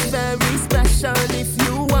love is very special. If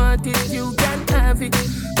you want it, you can have it.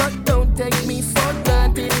 But don't take me for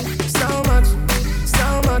granted. So much,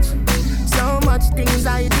 so much, so much things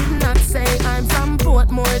I did not say. I'm from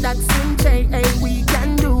Portmore, that's in J.A. We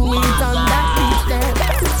can do it on that beach there.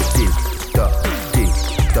 Tick tock, tick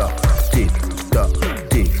tock, tick tock,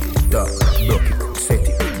 tick tock. Broke it, set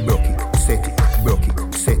it, broke it, set it, broke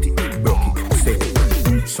it, set it, broke it, set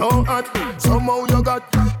it. So hot, somehow you got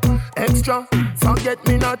extra, forget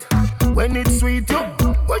me not. When it's sweet, you,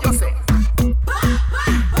 what you say?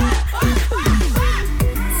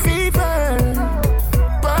 Fever,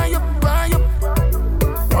 buy up.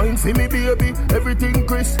 Wine for me, baby, everything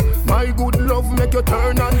crisp. My good love make you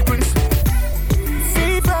turn and crisp.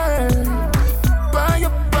 Fever, buy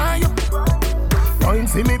up. Wine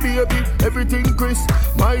for me, baby, everything crisp.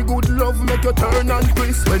 My good love make you turn and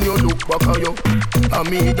crisp. When you look back at you, I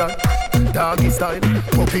mean that. Doggy style,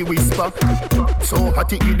 puppy whisper. So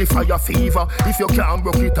hot it the fire fever. If you can't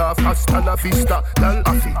broke it off, hasta la vista. Girl,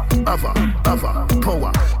 affy, ava,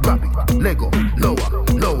 power. Grab it, Lego, lower.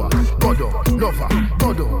 Godo, lover,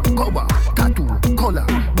 godo, cover. Tattoo, color,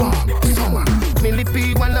 warm, summer.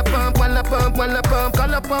 Millipede, walla pump.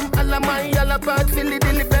 Color pump, alla my, alla bad. Philly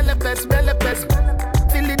dilly, bella best.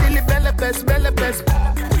 Philly dilly, bella best.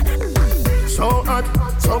 So hot,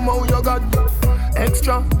 somehow you got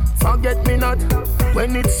extra, forget me not.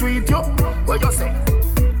 When it's sweet, you, what you say?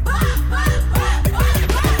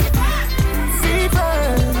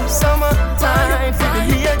 Fever, summertime for the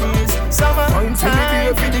ladies.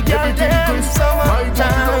 Summertime for the girls.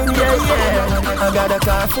 Summertime, yeah. I got a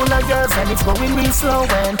car full of girls and it's going real slow.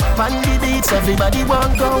 And on the beach, everybody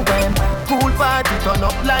want go. And pool party turn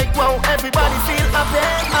up like wow. Everybody feel happy.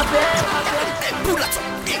 Pull up.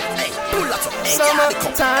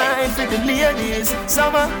 Summertime for the ladies,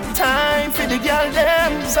 summertime for the girls,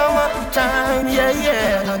 them. Summertime,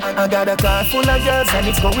 yeah. I got a car full of girls and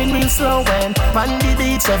it's going real slow. And on the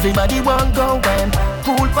beach, everybody want go. And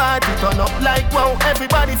pool party turn up like wow.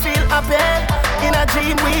 Everybody feel happy. In a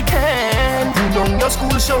dream weekend, do down your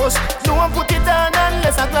school shows. No one put it on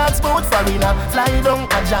unless a glass boat foreigner. Fly down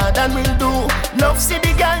a Jordan will do. Love see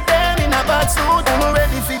the girl then in a bad suit. I'm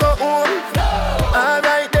ready to go home.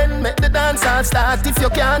 Alright then, make the dance all start. If you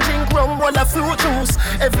can't drink rum, roll a fruit juice.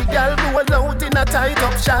 Every girl roll out in a tight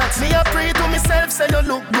up shots. Me a pray to myself, say you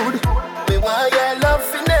look good. Me want your love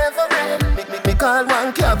fi never end. Me call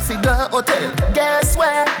one cab fi the hotel. Guess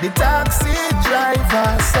where? The taxi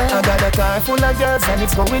driver said I got a car full of girls and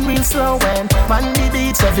it's going real slow. And on the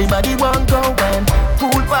beach, everybody want go. And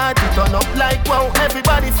pool party turn up like wow.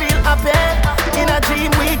 Everybody feel happy. In a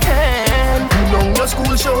dream weekend, you know your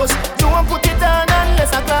school shows. Don't put it on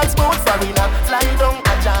unless a class boat foreigner. Fly down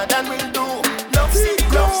a Jordan will do. Love city.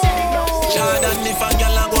 Jordan, if a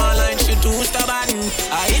girl a go online, she too stubborn.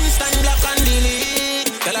 I instant block and delete.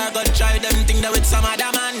 Tell her go try them thing that with some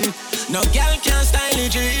other man. No girl can style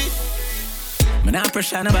it. Man, I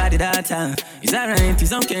pressure nobody that time. It's alright,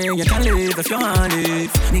 it's okay, you can live if you want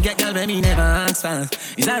it. Me get girl, baby, never ask for.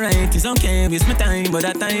 It's alright, it's okay, waste my time, but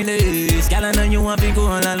that time is. Girl, I know you want to go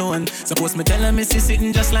all alone. Suppose me tell her me see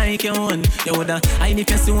sitting just like your own. You woulda hide the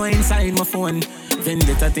face inside my phone.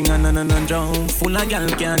 Vendetta thing on drown. Full of girl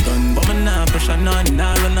can't done, but me nah pressure none.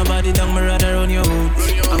 Nah run nobody down, me rather run you out.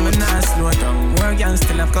 I'm a nah slow down. More girls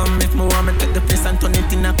still have come if me want me take the place and turn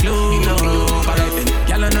it in a clue. Alright then,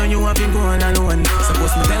 girl, I know you want to go all alone.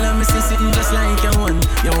 Suppose me tell her me see sitting just like your one.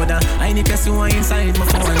 You woulda hide the face inside my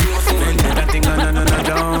phone. Vendetta thing on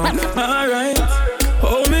drown.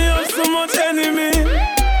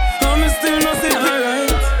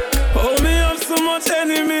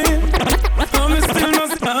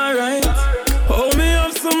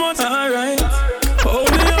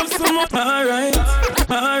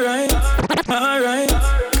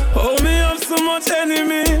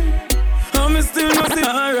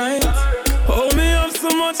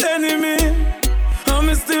 much enemy, and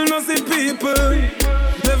me still not see people.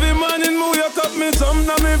 Every morning move your cup, me jump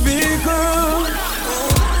down me vehicle.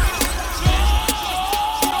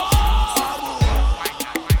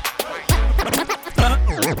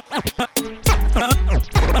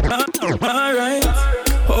 Alright,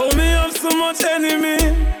 oh me have so much enemy,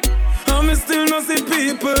 and me still not see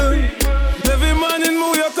people. Every morning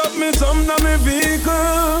move your cup, me jump down me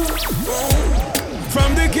vehicle.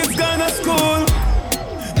 From the kids gone to school,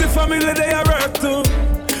 the family they are hurt too.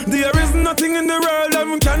 There is nothing in the world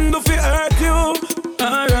that can do for hurt you.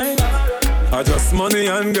 Alright, I just money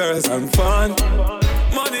and girls and fun.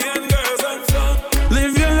 Money and girls and fun.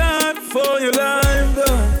 Live your life for your life,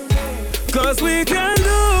 though. Cause we can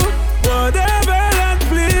do whatever that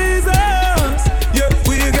pleases us. Yeah,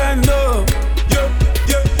 we can do. Yeah,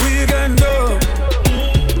 yeah, we can do.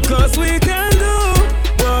 Cause we can do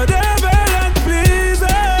whatever that pleases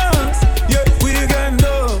us. Yeah, we can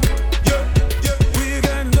do. Yeah, yeah, we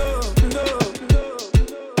can do.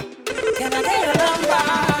 Can I get your number?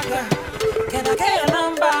 Can I get your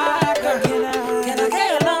number? Can I get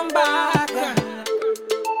your number?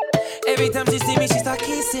 Every time she see me, she start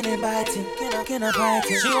kissing and biting. Can I bite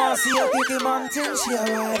it? She wanna see a Cookie Mountain, she a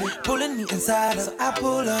ride it. Pulling me inside her, so I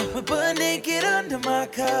pull up. We butt naked under my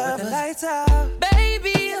cover. The lights out,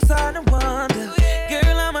 baby, I'm starting to wonder.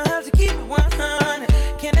 Girl, I'ma have to keep it 100.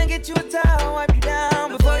 Can I get you a towel, wipe you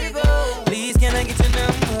down before you go? Please, can I get your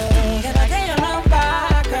number? Can I get your number,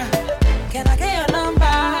 girl? Can I get your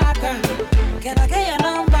number, girl? Can I get your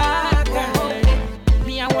number, girl?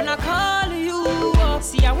 Me, I wanna call you.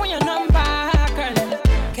 See, I want your number.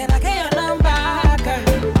 Can I get your number, girl?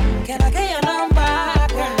 Can I get your number,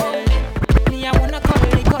 girl? Me, I wanna call you.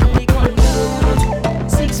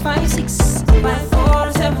 656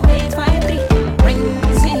 547 853. Ring,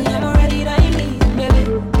 see, I'm already dialing, baby.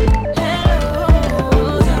 Hello,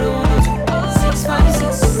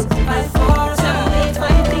 656 547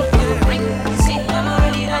 853. Ring, see, I'm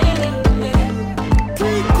already dialing, baby.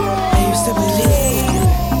 I used to believe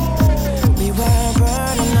we were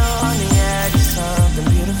burning on the edge of something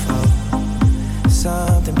beautiful.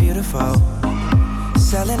 Something beautiful.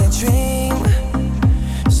 Selling a dream.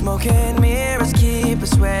 Smoking mirrors keep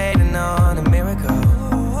us waiting on a miracle.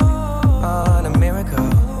 On a miracle.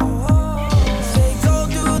 They go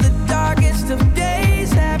through the darkest of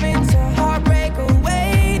days, having to heartbreak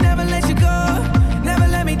away. Never let you go, never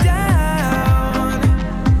let me down.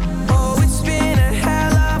 Oh, it's been a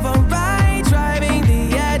hell of a ride, driving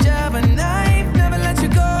the edge of a knife. Never let you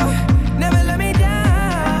go, never let me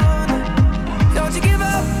down. Don't you give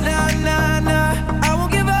up, nah, nah, nah. I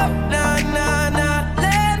won't give up, nah, nah, nah.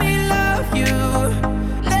 Let me love you,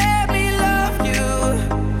 let me love you.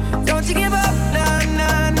 Don't you give up, nah,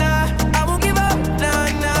 nah, nah. I won't give up, nah,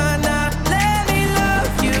 nah, nah. Let me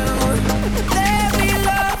love you, let me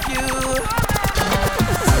love you.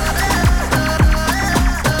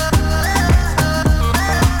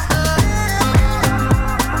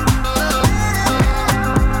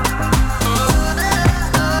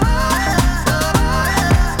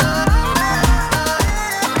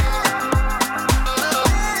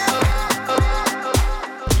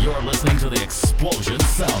 You're listening to the Explosion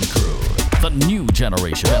Sound Crew, the new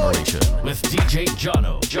generation with DJ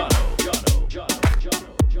Jono.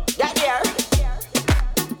 Yeah, yeah.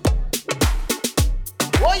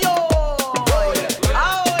 Oh, yo.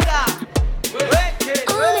 Ahora.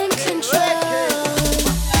 I'm in control.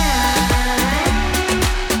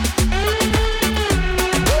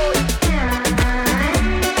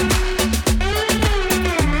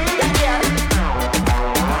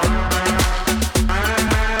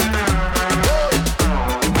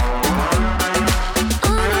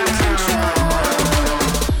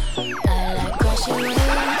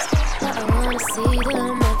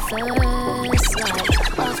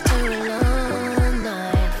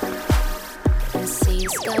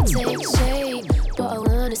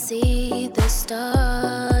 See the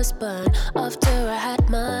stars burn after I had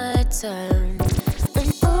my turn.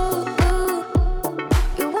 And ooh, ooh,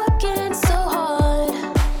 you're working so hard.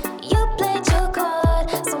 You played your card,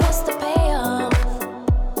 so what's the payoff?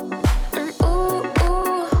 And ooh,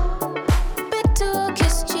 ooh, big talk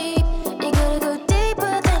is cheap. You gotta go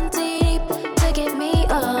deeper than deep to get me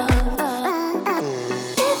off.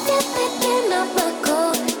 If you're picking up my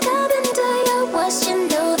call, come and do your worst, you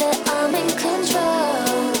know that I'm in control.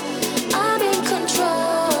 I'm in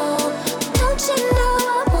control. Don't you know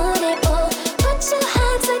I want it all?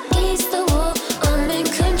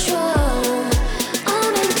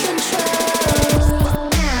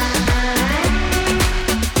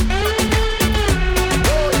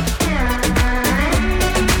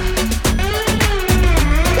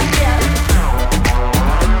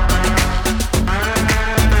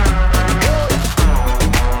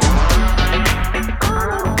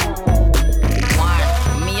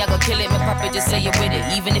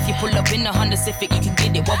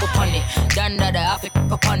 it. Done that, I pick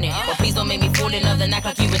up on it. But please don't make me fall in love the night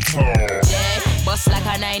like you return. Yeah, bust like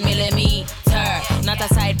a 9mm. Not a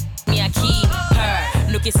side, me a key.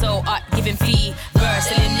 Her, looking so hot, giving fever.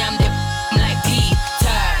 Selling yam dip, I'm like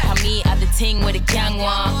Peter. And me at the ting with the gang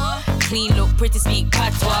one. Clean look, pretty speak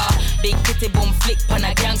patois. Big pretty boom flick pan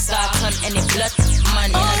a gangster. Turn any blood man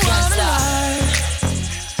in a gangster.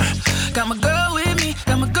 Got my girl with me,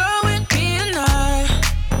 got my girl with me tonight.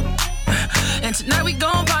 And tonight we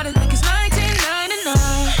gon' party like it's 1999.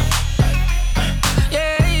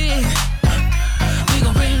 Yeah, we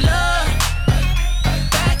gon' bring love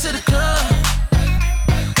back to the club.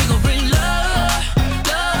 We gon' bring love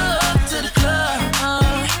to the club.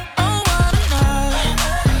 Oh, what a night.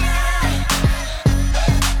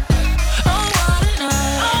 Oh, what a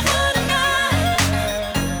night. Oh, what a night.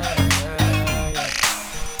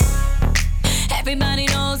 Everybody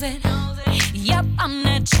knows it. Yep, I'm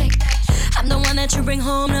that chick. I'm the one that you bring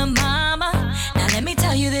home to mama. Now let me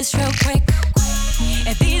tell you this real quick.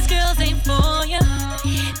 If these girls ain't for you,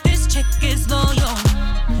 this chick is loyal.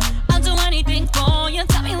 I'll do anything for you.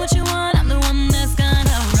 Tell me what you want. I'm the one that's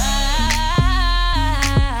gonna ride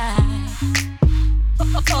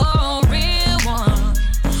for a real one.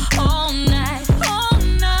 All night, all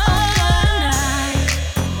night.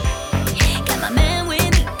 Got my man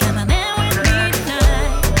with me, got my man with me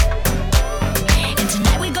tonight. And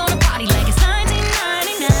tonight we gonna party like it's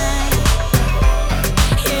 1999.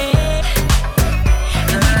 Yeah.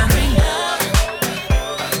 And we gon' bring love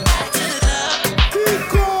back to the club.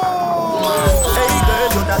 Hey girl,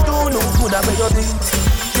 you that do no good at where you think.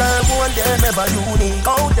 Girl, one them ever unique.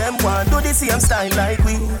 All them want do the same style like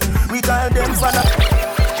we. We call them fella.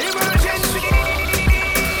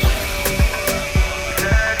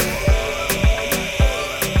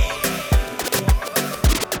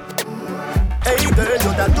 Hey girl,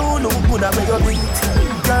 you that do no good at where you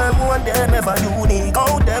think. Girl, one them ever unique.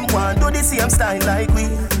 All them want do the same style like we.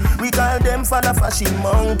 We call them fella fashion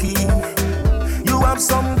monkey. You have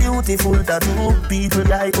some beautiful tattoo, people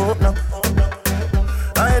like open up.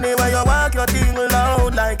 Anyway you walk your thing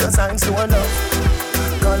loud like a sign to love.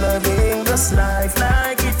 Coloring this life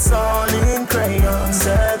like it's all in crayon.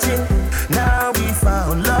 Searching, now we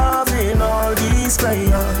found love in all these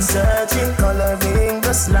crayons. Searching, coloring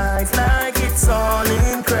this life like it's all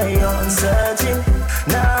in crayon. Searching,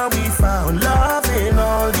 now we found love in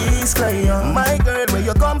all these crayons. My girl, where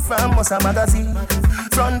you come from, Musa magazine.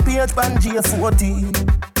 Front page, pan J40.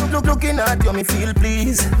 Looking at you, me feel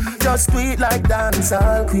please. Just tweet like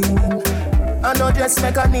dancehall queen. I know just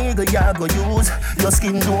make a nigga, ya go use. Your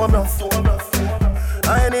skin do rough.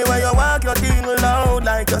 Anyway you walk your thing loud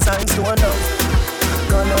like a sign to love.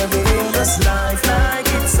 Coloring this life like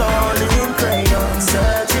it's all in crayon.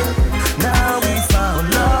 Searching, now we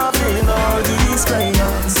found love in all these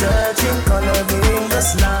crayons. Searching, coloring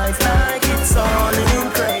this life like it's all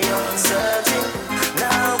in crayon. Searching,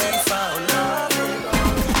 now we found love in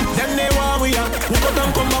all. Them they want we are. We got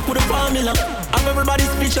them come back with the formula. Have everybody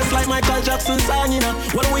speechless like Michael Jackson song, you know.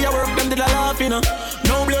 When we are work, them did a laugh, you know.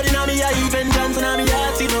 No blood in me, I even dance in me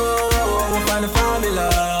heart, you know. We find the formula.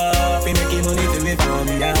 We making money to me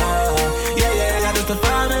formula. Yeah, that's the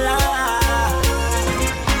formula.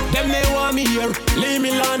 Them they want me here. Leave me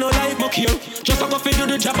alone, no life book here. Just a go fit do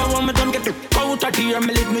the job, I want me done get the coat out here.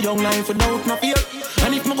 Me live me young life without no fear.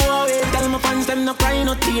 And if me go away, tell my fans them no cry,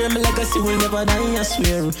 no tear. Me legacy will never die, I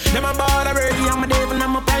swear. Them a ball already, I'm a devil,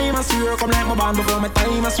 I'm a prime, I swear. Come like my band before my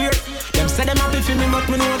time, I swear. Them say them happy for me, but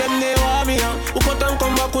me know them they want me, Who cut and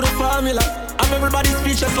come back with the formula. Have everybody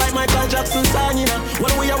speechless like Michael Jackson song, you know.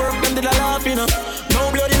 When we a work, them did a laugh, you know. No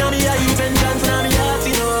blood in me, I even dance in me heart,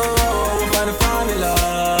 you know. We find the formula.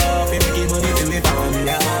 We making money to me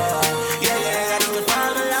formula. Yeah, that's the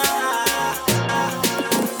formula.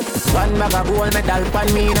 One bag of gold medal pan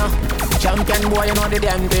me now. Champion boy, you know the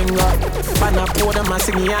damn thing. Pan a podium, a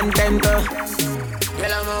singing anthem.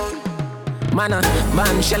 Man,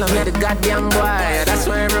 man, shell on me the goddamn boy. That's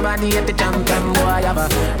why everybody at the champion boy. Have a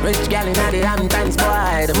rich gal in the Hamptons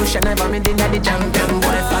boy. The bush never me did the champion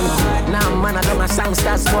boy. Now man, I do my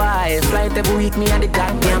songsters boy. Flight every week me at the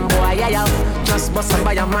goddamn boy. Yeah, just bust up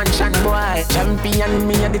by a mansion boy. Champion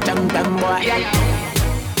me at the champion boy. Yeah.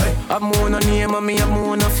 Have more no name and me have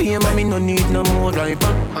more no fame and me no need no more life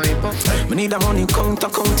up. Me need a money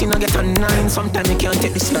counting I get a 9. Sometimes me can't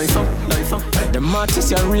take this life up. Them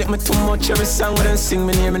artists you rate me too much. Every song when they sing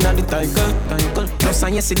me name in the title. Plus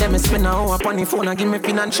and you see them spend an hour upon the phone and give me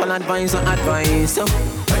financial advice. Me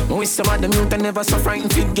with some of them youth I never so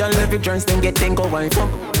frightened. Fit girl every dress then get ten go wife up.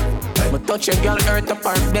 But touch a girl hurt up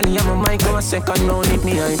her belly. I'm a mic on a second, no need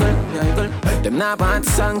me idol. Them not bad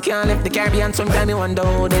song, can't live the Caribbean. Sometimes me wonder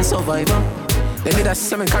how they survive. They did a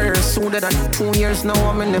 7 career sooner than 2 years now.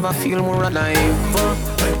 I never feel more alive.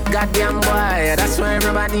 Goddamn boy, that's why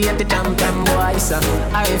everybody at the jam boy. So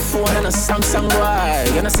iPhone and a Samsung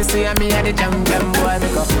boy. You know, see me at the jam boy.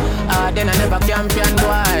 Because then I never champion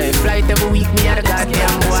boy. Flight every week, me at the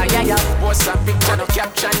goddamn boy. Yeah. Post a picture, no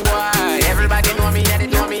caption boy. Everybody know me at the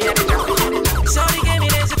jam. Shorty gave me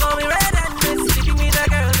this, she call me red and red. Sleeping with the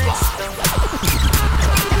girl next door.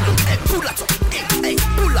 Hey, pull that up. Hey,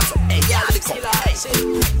 pull that up. Hey, yeah, Alex.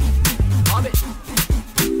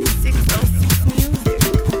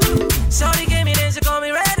 Shorty gave me this, she call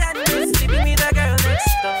me red and red. Sleeping with the girl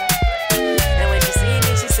next door. And when she see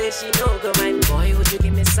me, she said she no go mind. Boy, would you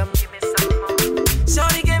give me some more?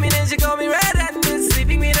 Shorty gave me this, she call me red and red.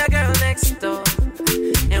 Sleeping with the girl next door.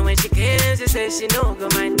 And when she came, she said she no go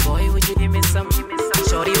mind. Boy, would you give me some?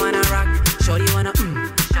 Shorty wanna rock, shorty wanna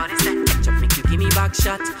Shorty said, catch up, make you give me back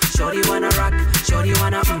shot. Shorty wanna rock, shorty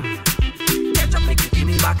wanna catch up, make you give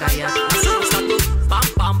me back a yacht. So start to pam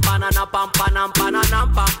pam banana pam panam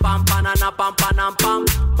pananam pam pam banana pam panam pam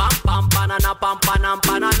pam pam banana pam panam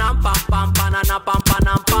pananam pam pam banana pam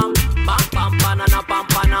panam pam pam pam banana pam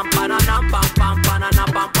panam pananam pam pam banana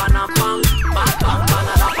pam panam pam pam pam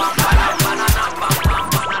banana pam panam pananam pam pam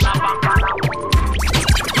banana pam panam.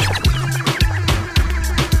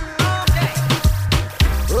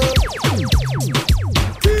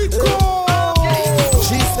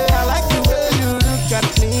 She say I like the way you look at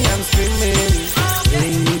me, I'm screaming.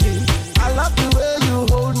 Baby, I love the way you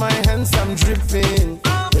hold my hands, I'm dripping.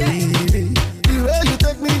 Baby, the way you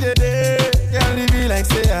take me today, can't leave me like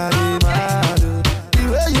say I did mad. The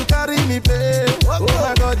way you carry me play, oh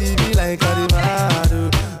my God, it be like I did mad.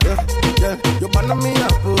 Yeah, you burn me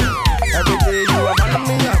up, every day you are burning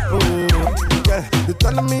me up, yeah, you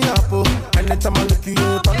turn me up, anytime I look at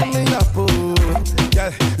you, turn me up,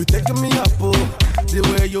 yeah, you taking me up, the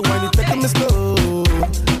way you want, you taking me slow,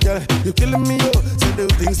 yeah, you killing me, say the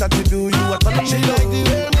things that you do, you are turning me. She like the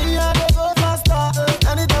way me I go faster,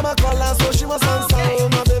 anytime I call her, so she must answer. Oh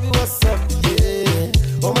my baby, what's up, yeah,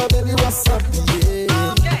 oh my baby, what's up, yeah.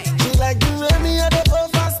 She like the way me I go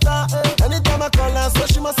faster, anytime I call her, so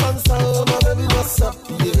she must answer. Oh my baby, what's up,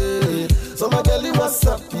 yeah, so my girlie, what's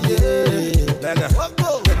up, yeah.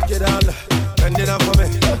 Take it on, bend it up for me.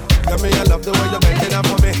 Tell me I love the way you bend it up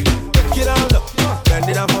for me. Take it on, bend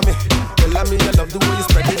it up for me. Tell me I love the way you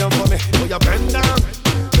spread it up for me. Oh, you bend down,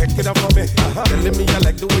 take it up for me. Telling me I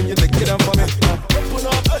like the way you take it up for me. Open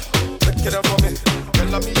up, take it up for me.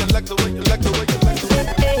 Tell me you like the way you like the way you like the way.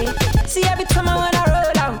 Hey, see every time I wanna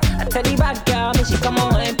roll out, I tell the bad girl, me she come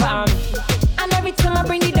on and palm me. And every time I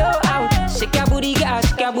bring the dough out, shake your booty, girl,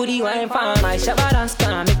 shake your booty, wine for my shabba dance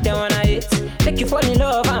can make them wanna hit. Make you fall in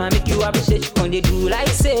love and make you appreciate. When they do like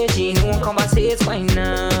say, she no conversate fine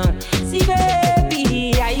now. See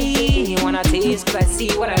baby, I wanna taste, cause I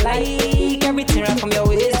see what I like. Everything right from your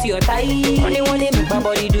waist to your thigh. Only one they make my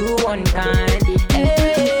body do one kind.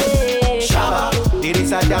 Hey, Shabba, it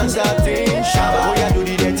is a dancer thing. Shabba, oh yeah, do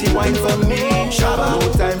the dirty wine for me. Shabba,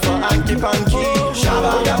 no time for hanky panky.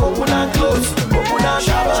 Shabba, oh yeah, open and close, open and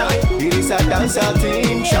Shabba, it is a dancer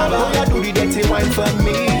thing. Shabba, oh yeah, do the dirty wine for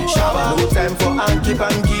me. Shabba, no time for hanky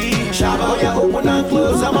panky. Shabba, oh yeah, open and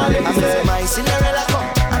close. I'm a lady say, my Cinderella, come,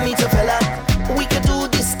 I meet a fella. We can do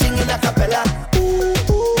this thing in a cappella.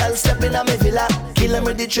 I'll step in a me villa. Kill them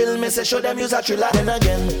with the chill, me say show them use a thriller. Then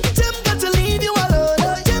again, them got to leave you alone.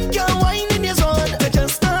 Them can't whine in your zone. They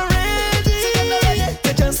just not ready.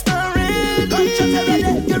 They just not ready.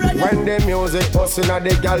 When the music bustin' at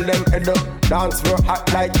the gal them head up, dance for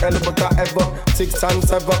hot like hell but ever. 6 and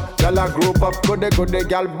 7, gal a group up, goody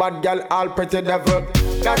gal, bad gal, all pretty devil.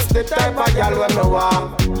 That's the type of gal when me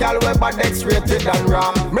want. Gal we bad X-rated and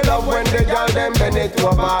raw. Me love when the gal them bend it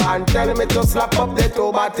over and tell me to slap up the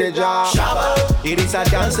two-body jaw. Shabba, it is a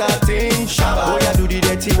dancer thing. Shabba, oh yeah, do the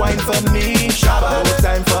dirty wine for me. Shabba, no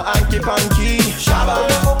time for hanky panky. Shabba, oh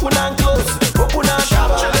yeah, open and close, open and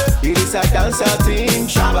Shabba, it is a dancer thing.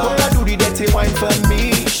 Shabba, oh yeah, do the dirty wine for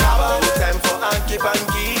me. Shabba, no time for hanky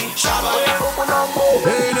panky. Shabba, oh yeah, open and close.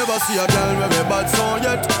 Hey, never see a girl with a bad song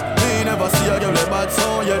yet. Me never see a girl with a bad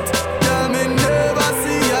song yet. Girl, me never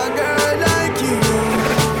see a girl like you.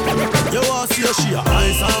 You want to see a she a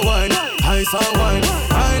ice and wine, ice and wine.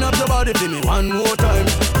 Wind up your body for me one more time.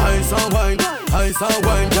 Ice and wine,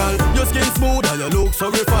 girl. Your skin smooth and you look so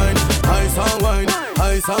refined. Ice and wine,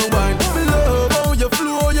 me love how you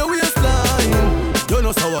flow your waistline. You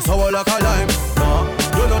know sour like a lime. Nah,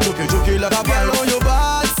 you know juky like a girl. On your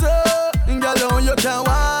bad so, girl on you can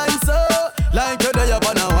wine so. Like you're there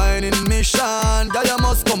upon a whining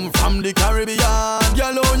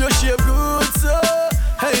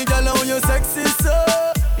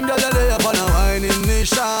girl, you lay up on a whining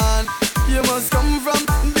nation. You must come from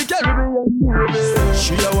the Caribbean.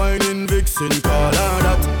 She a whining vixen, call her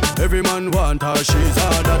that. Every man want her, she's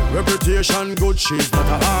all that. Reputation good, she's not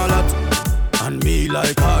a harlot. And me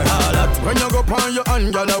like her harlot. When you go on your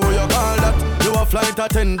hand, girl, what you call that? You a flight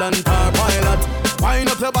attendant or pilot. Wind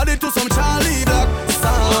up your body to some Charlie Black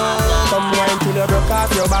song. Come wine till you broke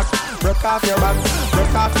off your back. Broke off your back.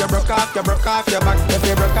 Broke off your back. If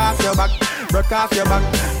you broke off your back. Broke off your back.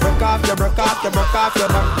 Broke off your back.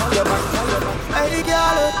 Your back. Hey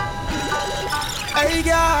girl. Hey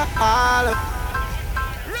girl.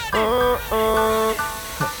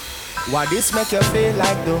 What this make you feel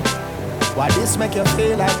like though? What this make you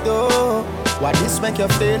feel like though? What this make you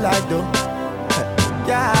feel like though?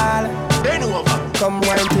 Girl, bend over. Come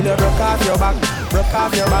wine till you broke off your back. Broke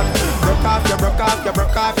off your back. Broke off your back.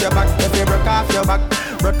 If you broke off your back.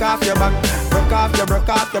 Broke off your back. Broke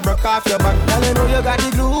off your back. Girl, you know you got the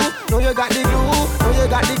glue. Know you got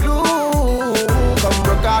the glue. Come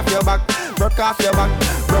broke off your back. Broke off your back.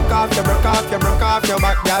 Broke off your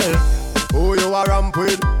back, girl. Who you are ramp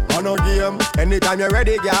with? On a game. Anytime you're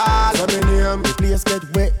ready, girl. So me name. The place get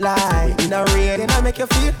wet like in a rain. Then I make you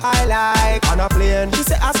feel high like on a plane. She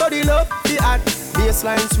say I saw the love, the art.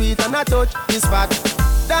 Baseline sweet and I touch this fat.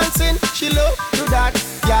 Dancing, she love to that.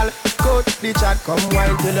 Girl, cut the chat. Come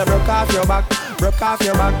wine till you broke off your back. Broke off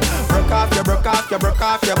your back. Broke off your back.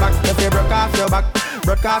 If you broke off your back.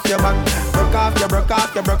 Broke off your back.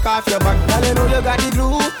 Broke off your back. Girl, you know you got the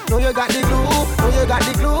glue. Know you got the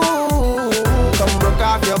glue. Come broke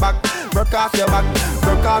off your back. Broke off your back.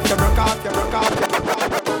 Broke off your back.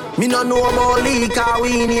 Me no know about league, cause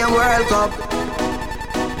we in a World Cup.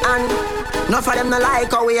 And enough of them no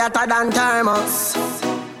like how we hotter than thermos.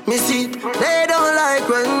 Me see, they don't like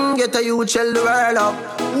when get a youth shell the world up.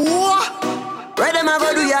 What? Where them a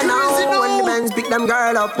go do ya now? When the men's pick them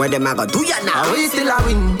girl up. Where them a go do ya now? Are we still a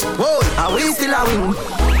win? Whoa, are we still a win?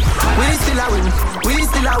 We still a win. We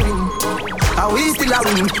still a win. Are we still a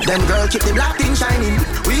win? Them girl keep the black thing shining.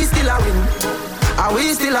 We still a win. Are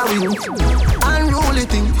we still a win? Unruly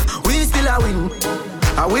thing. We still a win.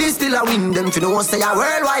 Are we still a win? Them finna want say a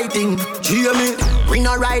worldwide thing. Hear me? We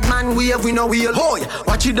no ride man wave, we no wheel. Boy,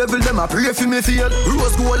 watch the devil, them a pray for me feel.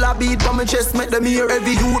 Rose gold a beat by my chest, make them hear.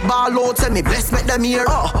 Every youth ball out, say me bless, make them hear.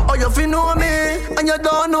 Oh, you fi know me, and you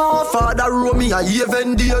don't know. Father row me a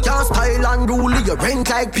even deal. Can't style and rule, you rank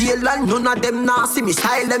like pale. And none of them nah see me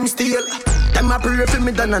style, them steal. Them a pray for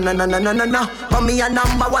me, na. But me a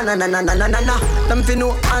number one, na. Them fi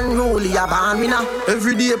know unruly, a ban me now.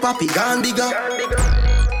 Every day papi gone bigger.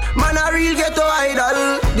 Man a real ghetto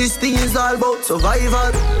idol. This thing is all about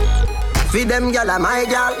survival. Feed them gyal a my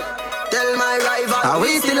gyal. Tell my rival. Are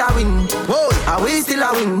we still a win? Whoa, are we still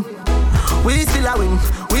a win? We still a win.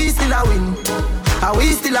 We still a win. Are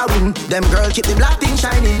we still a win? Them girls keep the black thing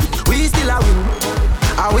shining. We still a win.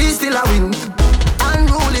 Are we still a win?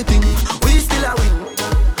 Unruly thing. We still a win.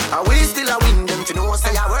 Are we still a win? Them to know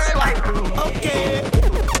say a worldwide. Okay.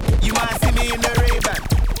 You might see me in the Ray-Ban.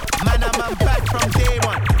 Man, I'm back from day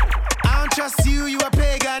one. I don't trust you, you a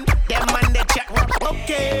pagan. Them man they chat rock.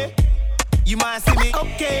 Okay. You might see me.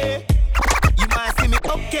 Okay. You might see me.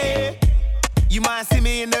 Okay. You might see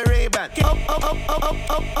me in the Ray-Ban.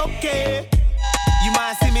 Okay. You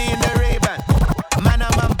might see me in the Ray-Ban. Man,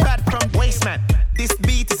 I'm bad from waste man. This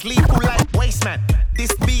beat is lethal like waste man.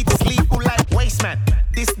 This beat is lethal like waste man.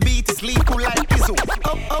 This beat is lethal like Izzo.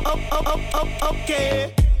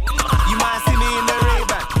 Okay. You might see me in the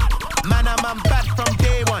Ray-Ban. Man, I'm bad from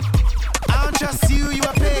day one. I don't trust you, you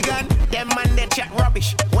a pagan. Them man they chat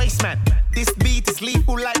rubbish, waste man. This beat is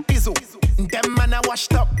lethal like Izzo. Them man I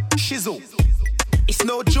washed up, shizzle. It's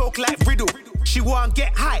no joke like Riddle. She won't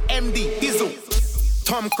get high, MD, Dizzle.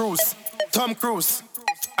 Tom Cruise.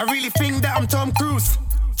 I really think that I'm Tom Cruise.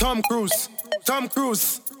 Tom Cruise.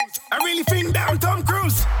 I really think that I'm Tom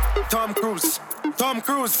Cruise. Tom Cruise.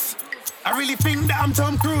 I really think that I'm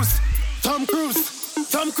Tom Cruise. Tom Cruise.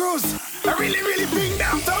 I really think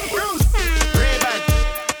that I'm Tom Cruise.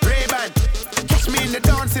 Ray-Ban. Catch me in the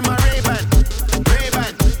dance in my Ray-Ban.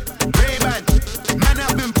 Man,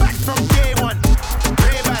 I've been back from day one.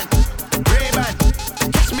 Ray-Ban.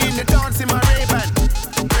 Catch me in the dance in my Ray-Ban.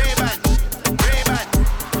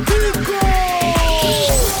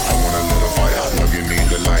 I want a little fire, now give me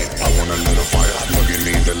the light. I want a little fire, now give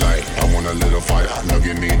me the light. I want a little fire, now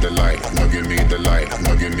give me the light. Now give me the light,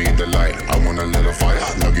 now give me the light. I want a little fire,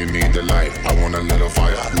 now give me the light. I want a little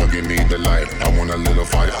fire, now give me the light. I want a little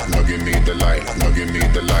fire, now give me the light. Now give me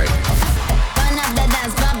the light. Burn up the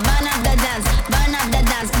dance, burn up the dance, burn up the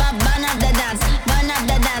dance, burn up the dance, burn up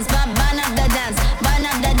the dance, burn up the dance, burn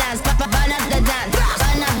up the dance, burn up the dance,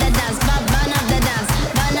 burn up the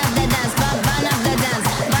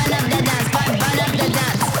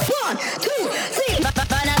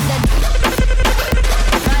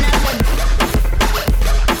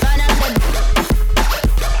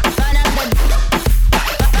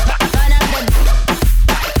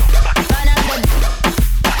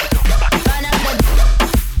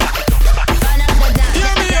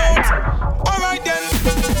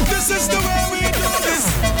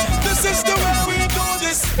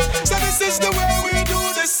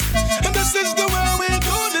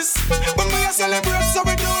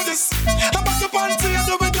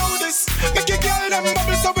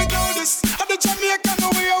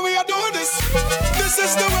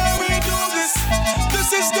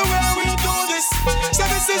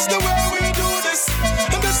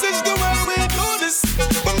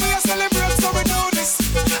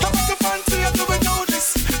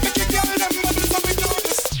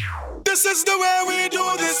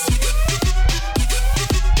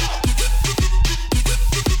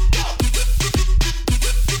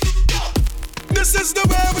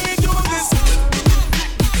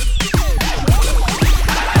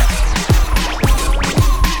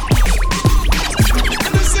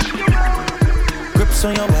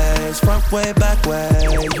Grips on your ways, front way, back way.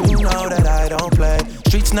 You know that I don't play.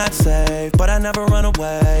 Streets not safe, but I never run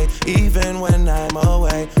away, even when I'm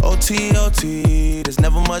away. OT, OT, there's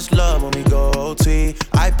never much love when we go OT.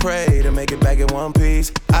 I pray to make it back in one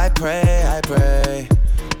piece. I pray.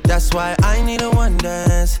 That's why I need a one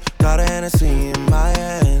dance. Got a Hennessy in my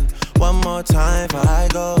hand. One more time before I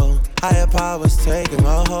go. Higher powers taking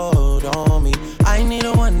a hold on me. I need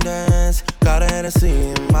a one dance. Got a Hennessy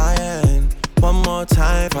in my hand. One more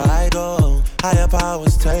time before I go. Higher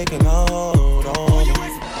powers taking a hold on me.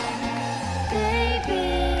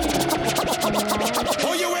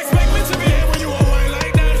 Oh, you expect me to be here when you are wine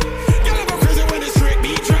like that? Girl, I go crazy when it's straight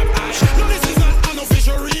beat trap. No, this is not an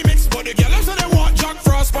official remix, but the girl say they want Jack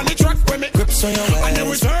Frost on the track with me. Grips on your waist, and then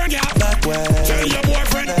return, yeah. Back way. Tell your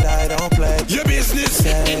boyfriend that I don't play. Your business,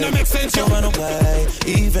 it don't make sense. You run away,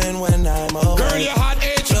 even when I'm away. Girl, your hot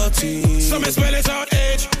H-O-T. So me spell it out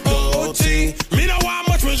H-O-T. Me know how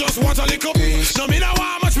much, me just want a little piece. No, me know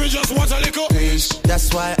how much, me just want a little piece.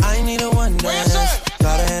 That's why I need a one dance.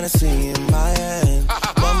 Got a Hennessy in my hand.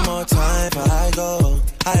 One more time before I go.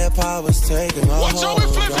 Higher powers taking a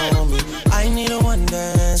hold on me. I need a one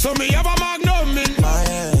dance. So me have a magnum in my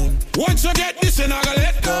hand. Once you get this, and I gotta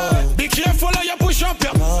let go. Be careful how you push up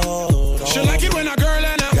your She like it when a girl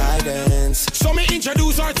and a guidance. So me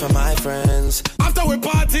introduce her to my friends. After we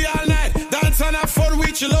party all night, dance and have fun,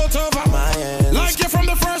 we chill out over my ends. Like you from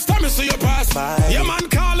the first time you see you pass by. Your man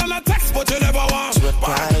call and a text, but you never want to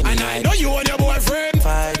reply. And I know you and your boyfriend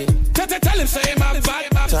fighting. Tell him say my vibe.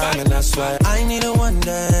 And that's why I need a one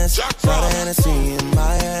dance. Got a Hennessy in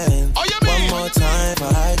my hand. One more time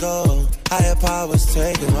before I go. Higher powers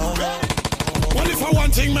taking over. Well, if I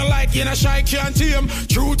one thing me like, you know, shy can't tame.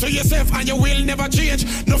 True to yourself and you will never change.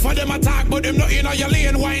 No for them attack, but them not in your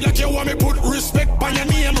lane. Wine like you want me put respect on your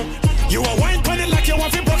name. You a wine pon it like you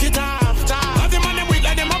want to broke it off. Have them on them weak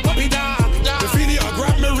like them a puppy dog. You feel you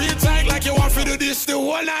grab me real tight like you want to do this the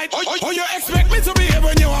whole night. Oh, you expect me to be here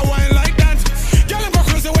when you a wine like that? Girl, I'm go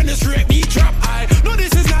crazy when the straight beat drop. I know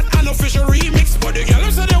this is not an official remix, but the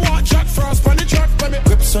girl say they want Jack Frost on the track.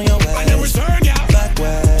 Grips on your waist, and then return, yeah. Back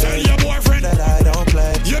way. Tell your boyfriend that I don't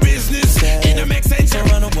play. Your business, it don't make sense. So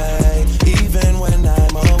run away, even when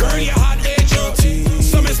I'm away. Girl, you hot H-O-T.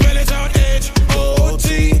 So me spell it out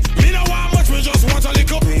H-O-T. Me know how much we just want a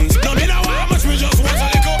little piece. No, me know how much we just want a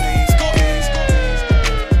little piece.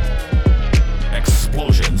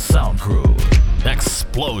 Explosion Sound Crew.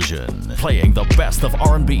 Explosion, playing the best of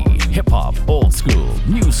R&B, hip-hop, old school,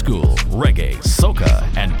 new school, reggae, soca,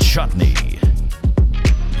 and chutney.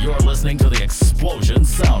 You're listening to the Explosion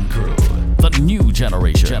Sound Crew, the new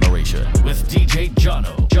generation with DJ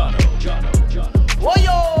Jono. Oh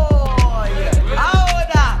yo,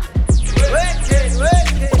 ahora, wait.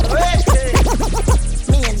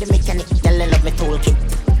 Me and the mechanic, girl, I love me toolkit,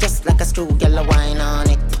 just like a screw, girl, I wine on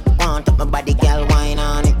it. Want up my body, girl, wine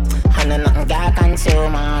on it. And nothing girl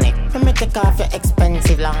consume on it. Let me take off your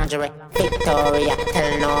expensive lingerie. Victoria,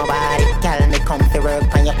 tell nobody. Tell me come to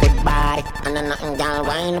work on your good body. And nothing girl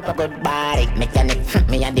wine up a good body. Mechanic,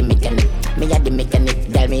 me a the mechanic. Me a the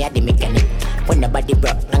mechanic, girl, me a the mechanic. When the body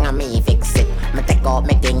broke, long me fix it. Me take out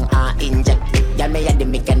me thing and inject it. Girl, me a the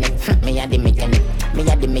mechanic, me a the mechanic. Me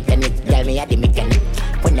a the mechanic, girl, me a the mechanic.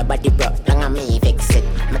 When the body broke, long me fix it.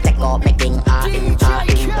 Me take out me thing and inject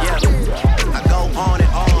it. I go on and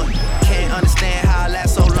on. Can't understand how I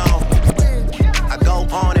last so long. I go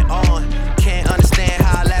on and on. Can't understand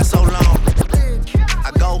how I last so long.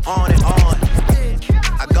 I go on and on.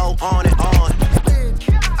 I go on and on.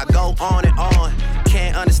 I go on and on.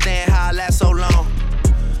 Can't understand how I last so long.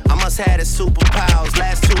 I must have the superpowers.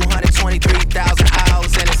 Last 223,000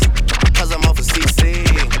 hours. And it's cause I'm off of CC.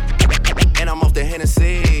 And I'm off the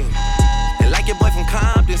Hennessy. And like your boy from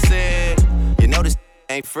Compton said, you know this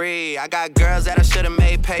ain't free. I got girls that I should've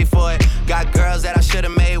made pay for it. Got girls that I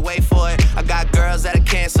should've made wait for it. I got girls that'll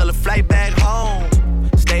cancel a flight back home.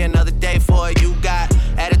 Stay another day for it. You got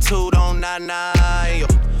attitude on nana, yo.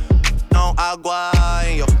 On agua,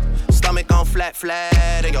 yo. Stomach on flat,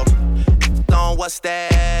 and yo. On what's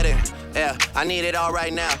that? And, yeah, I need it all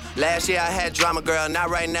right now. Last year I had drama, girl, not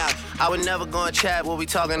right now. I would never go and chat what we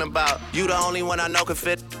talking about. You the only one I know can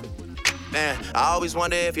fit. Man, I always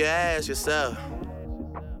wonder if you ask yourself,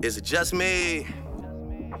 is it just me?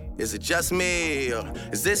 Is it just me? Or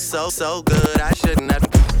is this so good I shouldn't have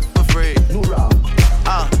for free?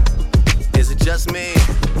 Is it just me?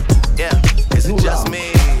 Yeah, is it just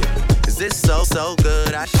me? Is this so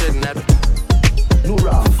good I shouldn't have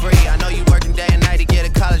for free? I know you working day and night to get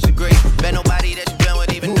a college degree. Bet nobody that you been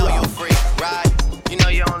with even know you're free, right? You know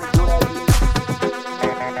you only.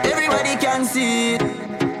 Everybody can see it.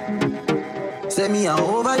 Say me a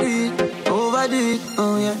overdo it,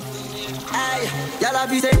 oh yeah. Hey, y'all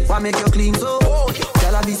be say, why make you clean so?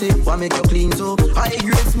 Y'all be say, why make you clean so? High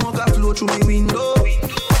grade smoke a flow through me window.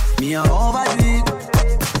 Me a overdo it.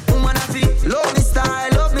 Woman I feel, love me style.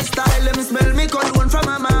 Let me smell me cologne from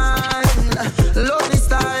my mind. Love me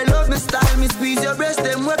style, me squeeze your breast,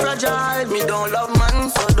 them we fragile. Me don't love man,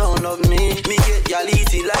 so don't love me. Me get y'all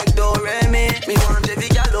easy like Doremi. Me want every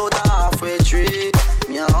gal out halfway tree.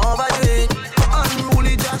 Me a overdo it.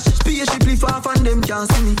 Unruly Josh, spaceshiply far from them can't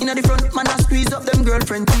see me. Inna the front, man I squeeze up them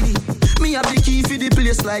girlfriend TV. Me have the key for the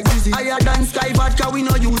place like Dizzy. Higher than Sky Vodka, we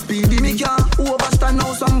no use PD. Me can't overstand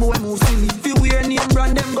now some boy move silly. Fi wear name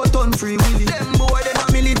brand, them go turn free willy. Them boy they no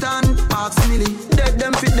militant, ask milli. Dead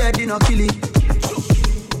them fit dead, they no kill it.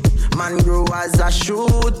 Man grow as a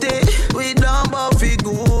shooty. We don't bow fi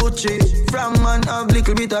Gucci. From man have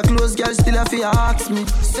little bit of clothes, girl still a fi ask me.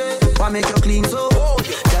 Say, why make you clean so?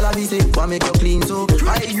 Girl a be say, why make you clean so?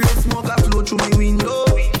 High grade smoke a flow through me window.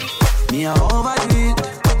 Me a overdo it.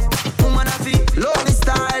 Woman a fi love me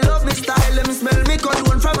style. Let me smell me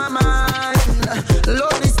cologne from my mind.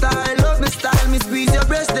 Love me style, me squeeze your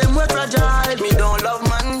breast, them we fragile. Me don't love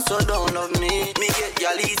man, so don't love me. Me get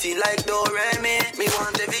y'all easy like Doremi. Me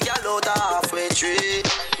want every gal out halfway tree.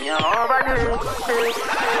 Me a overdo it.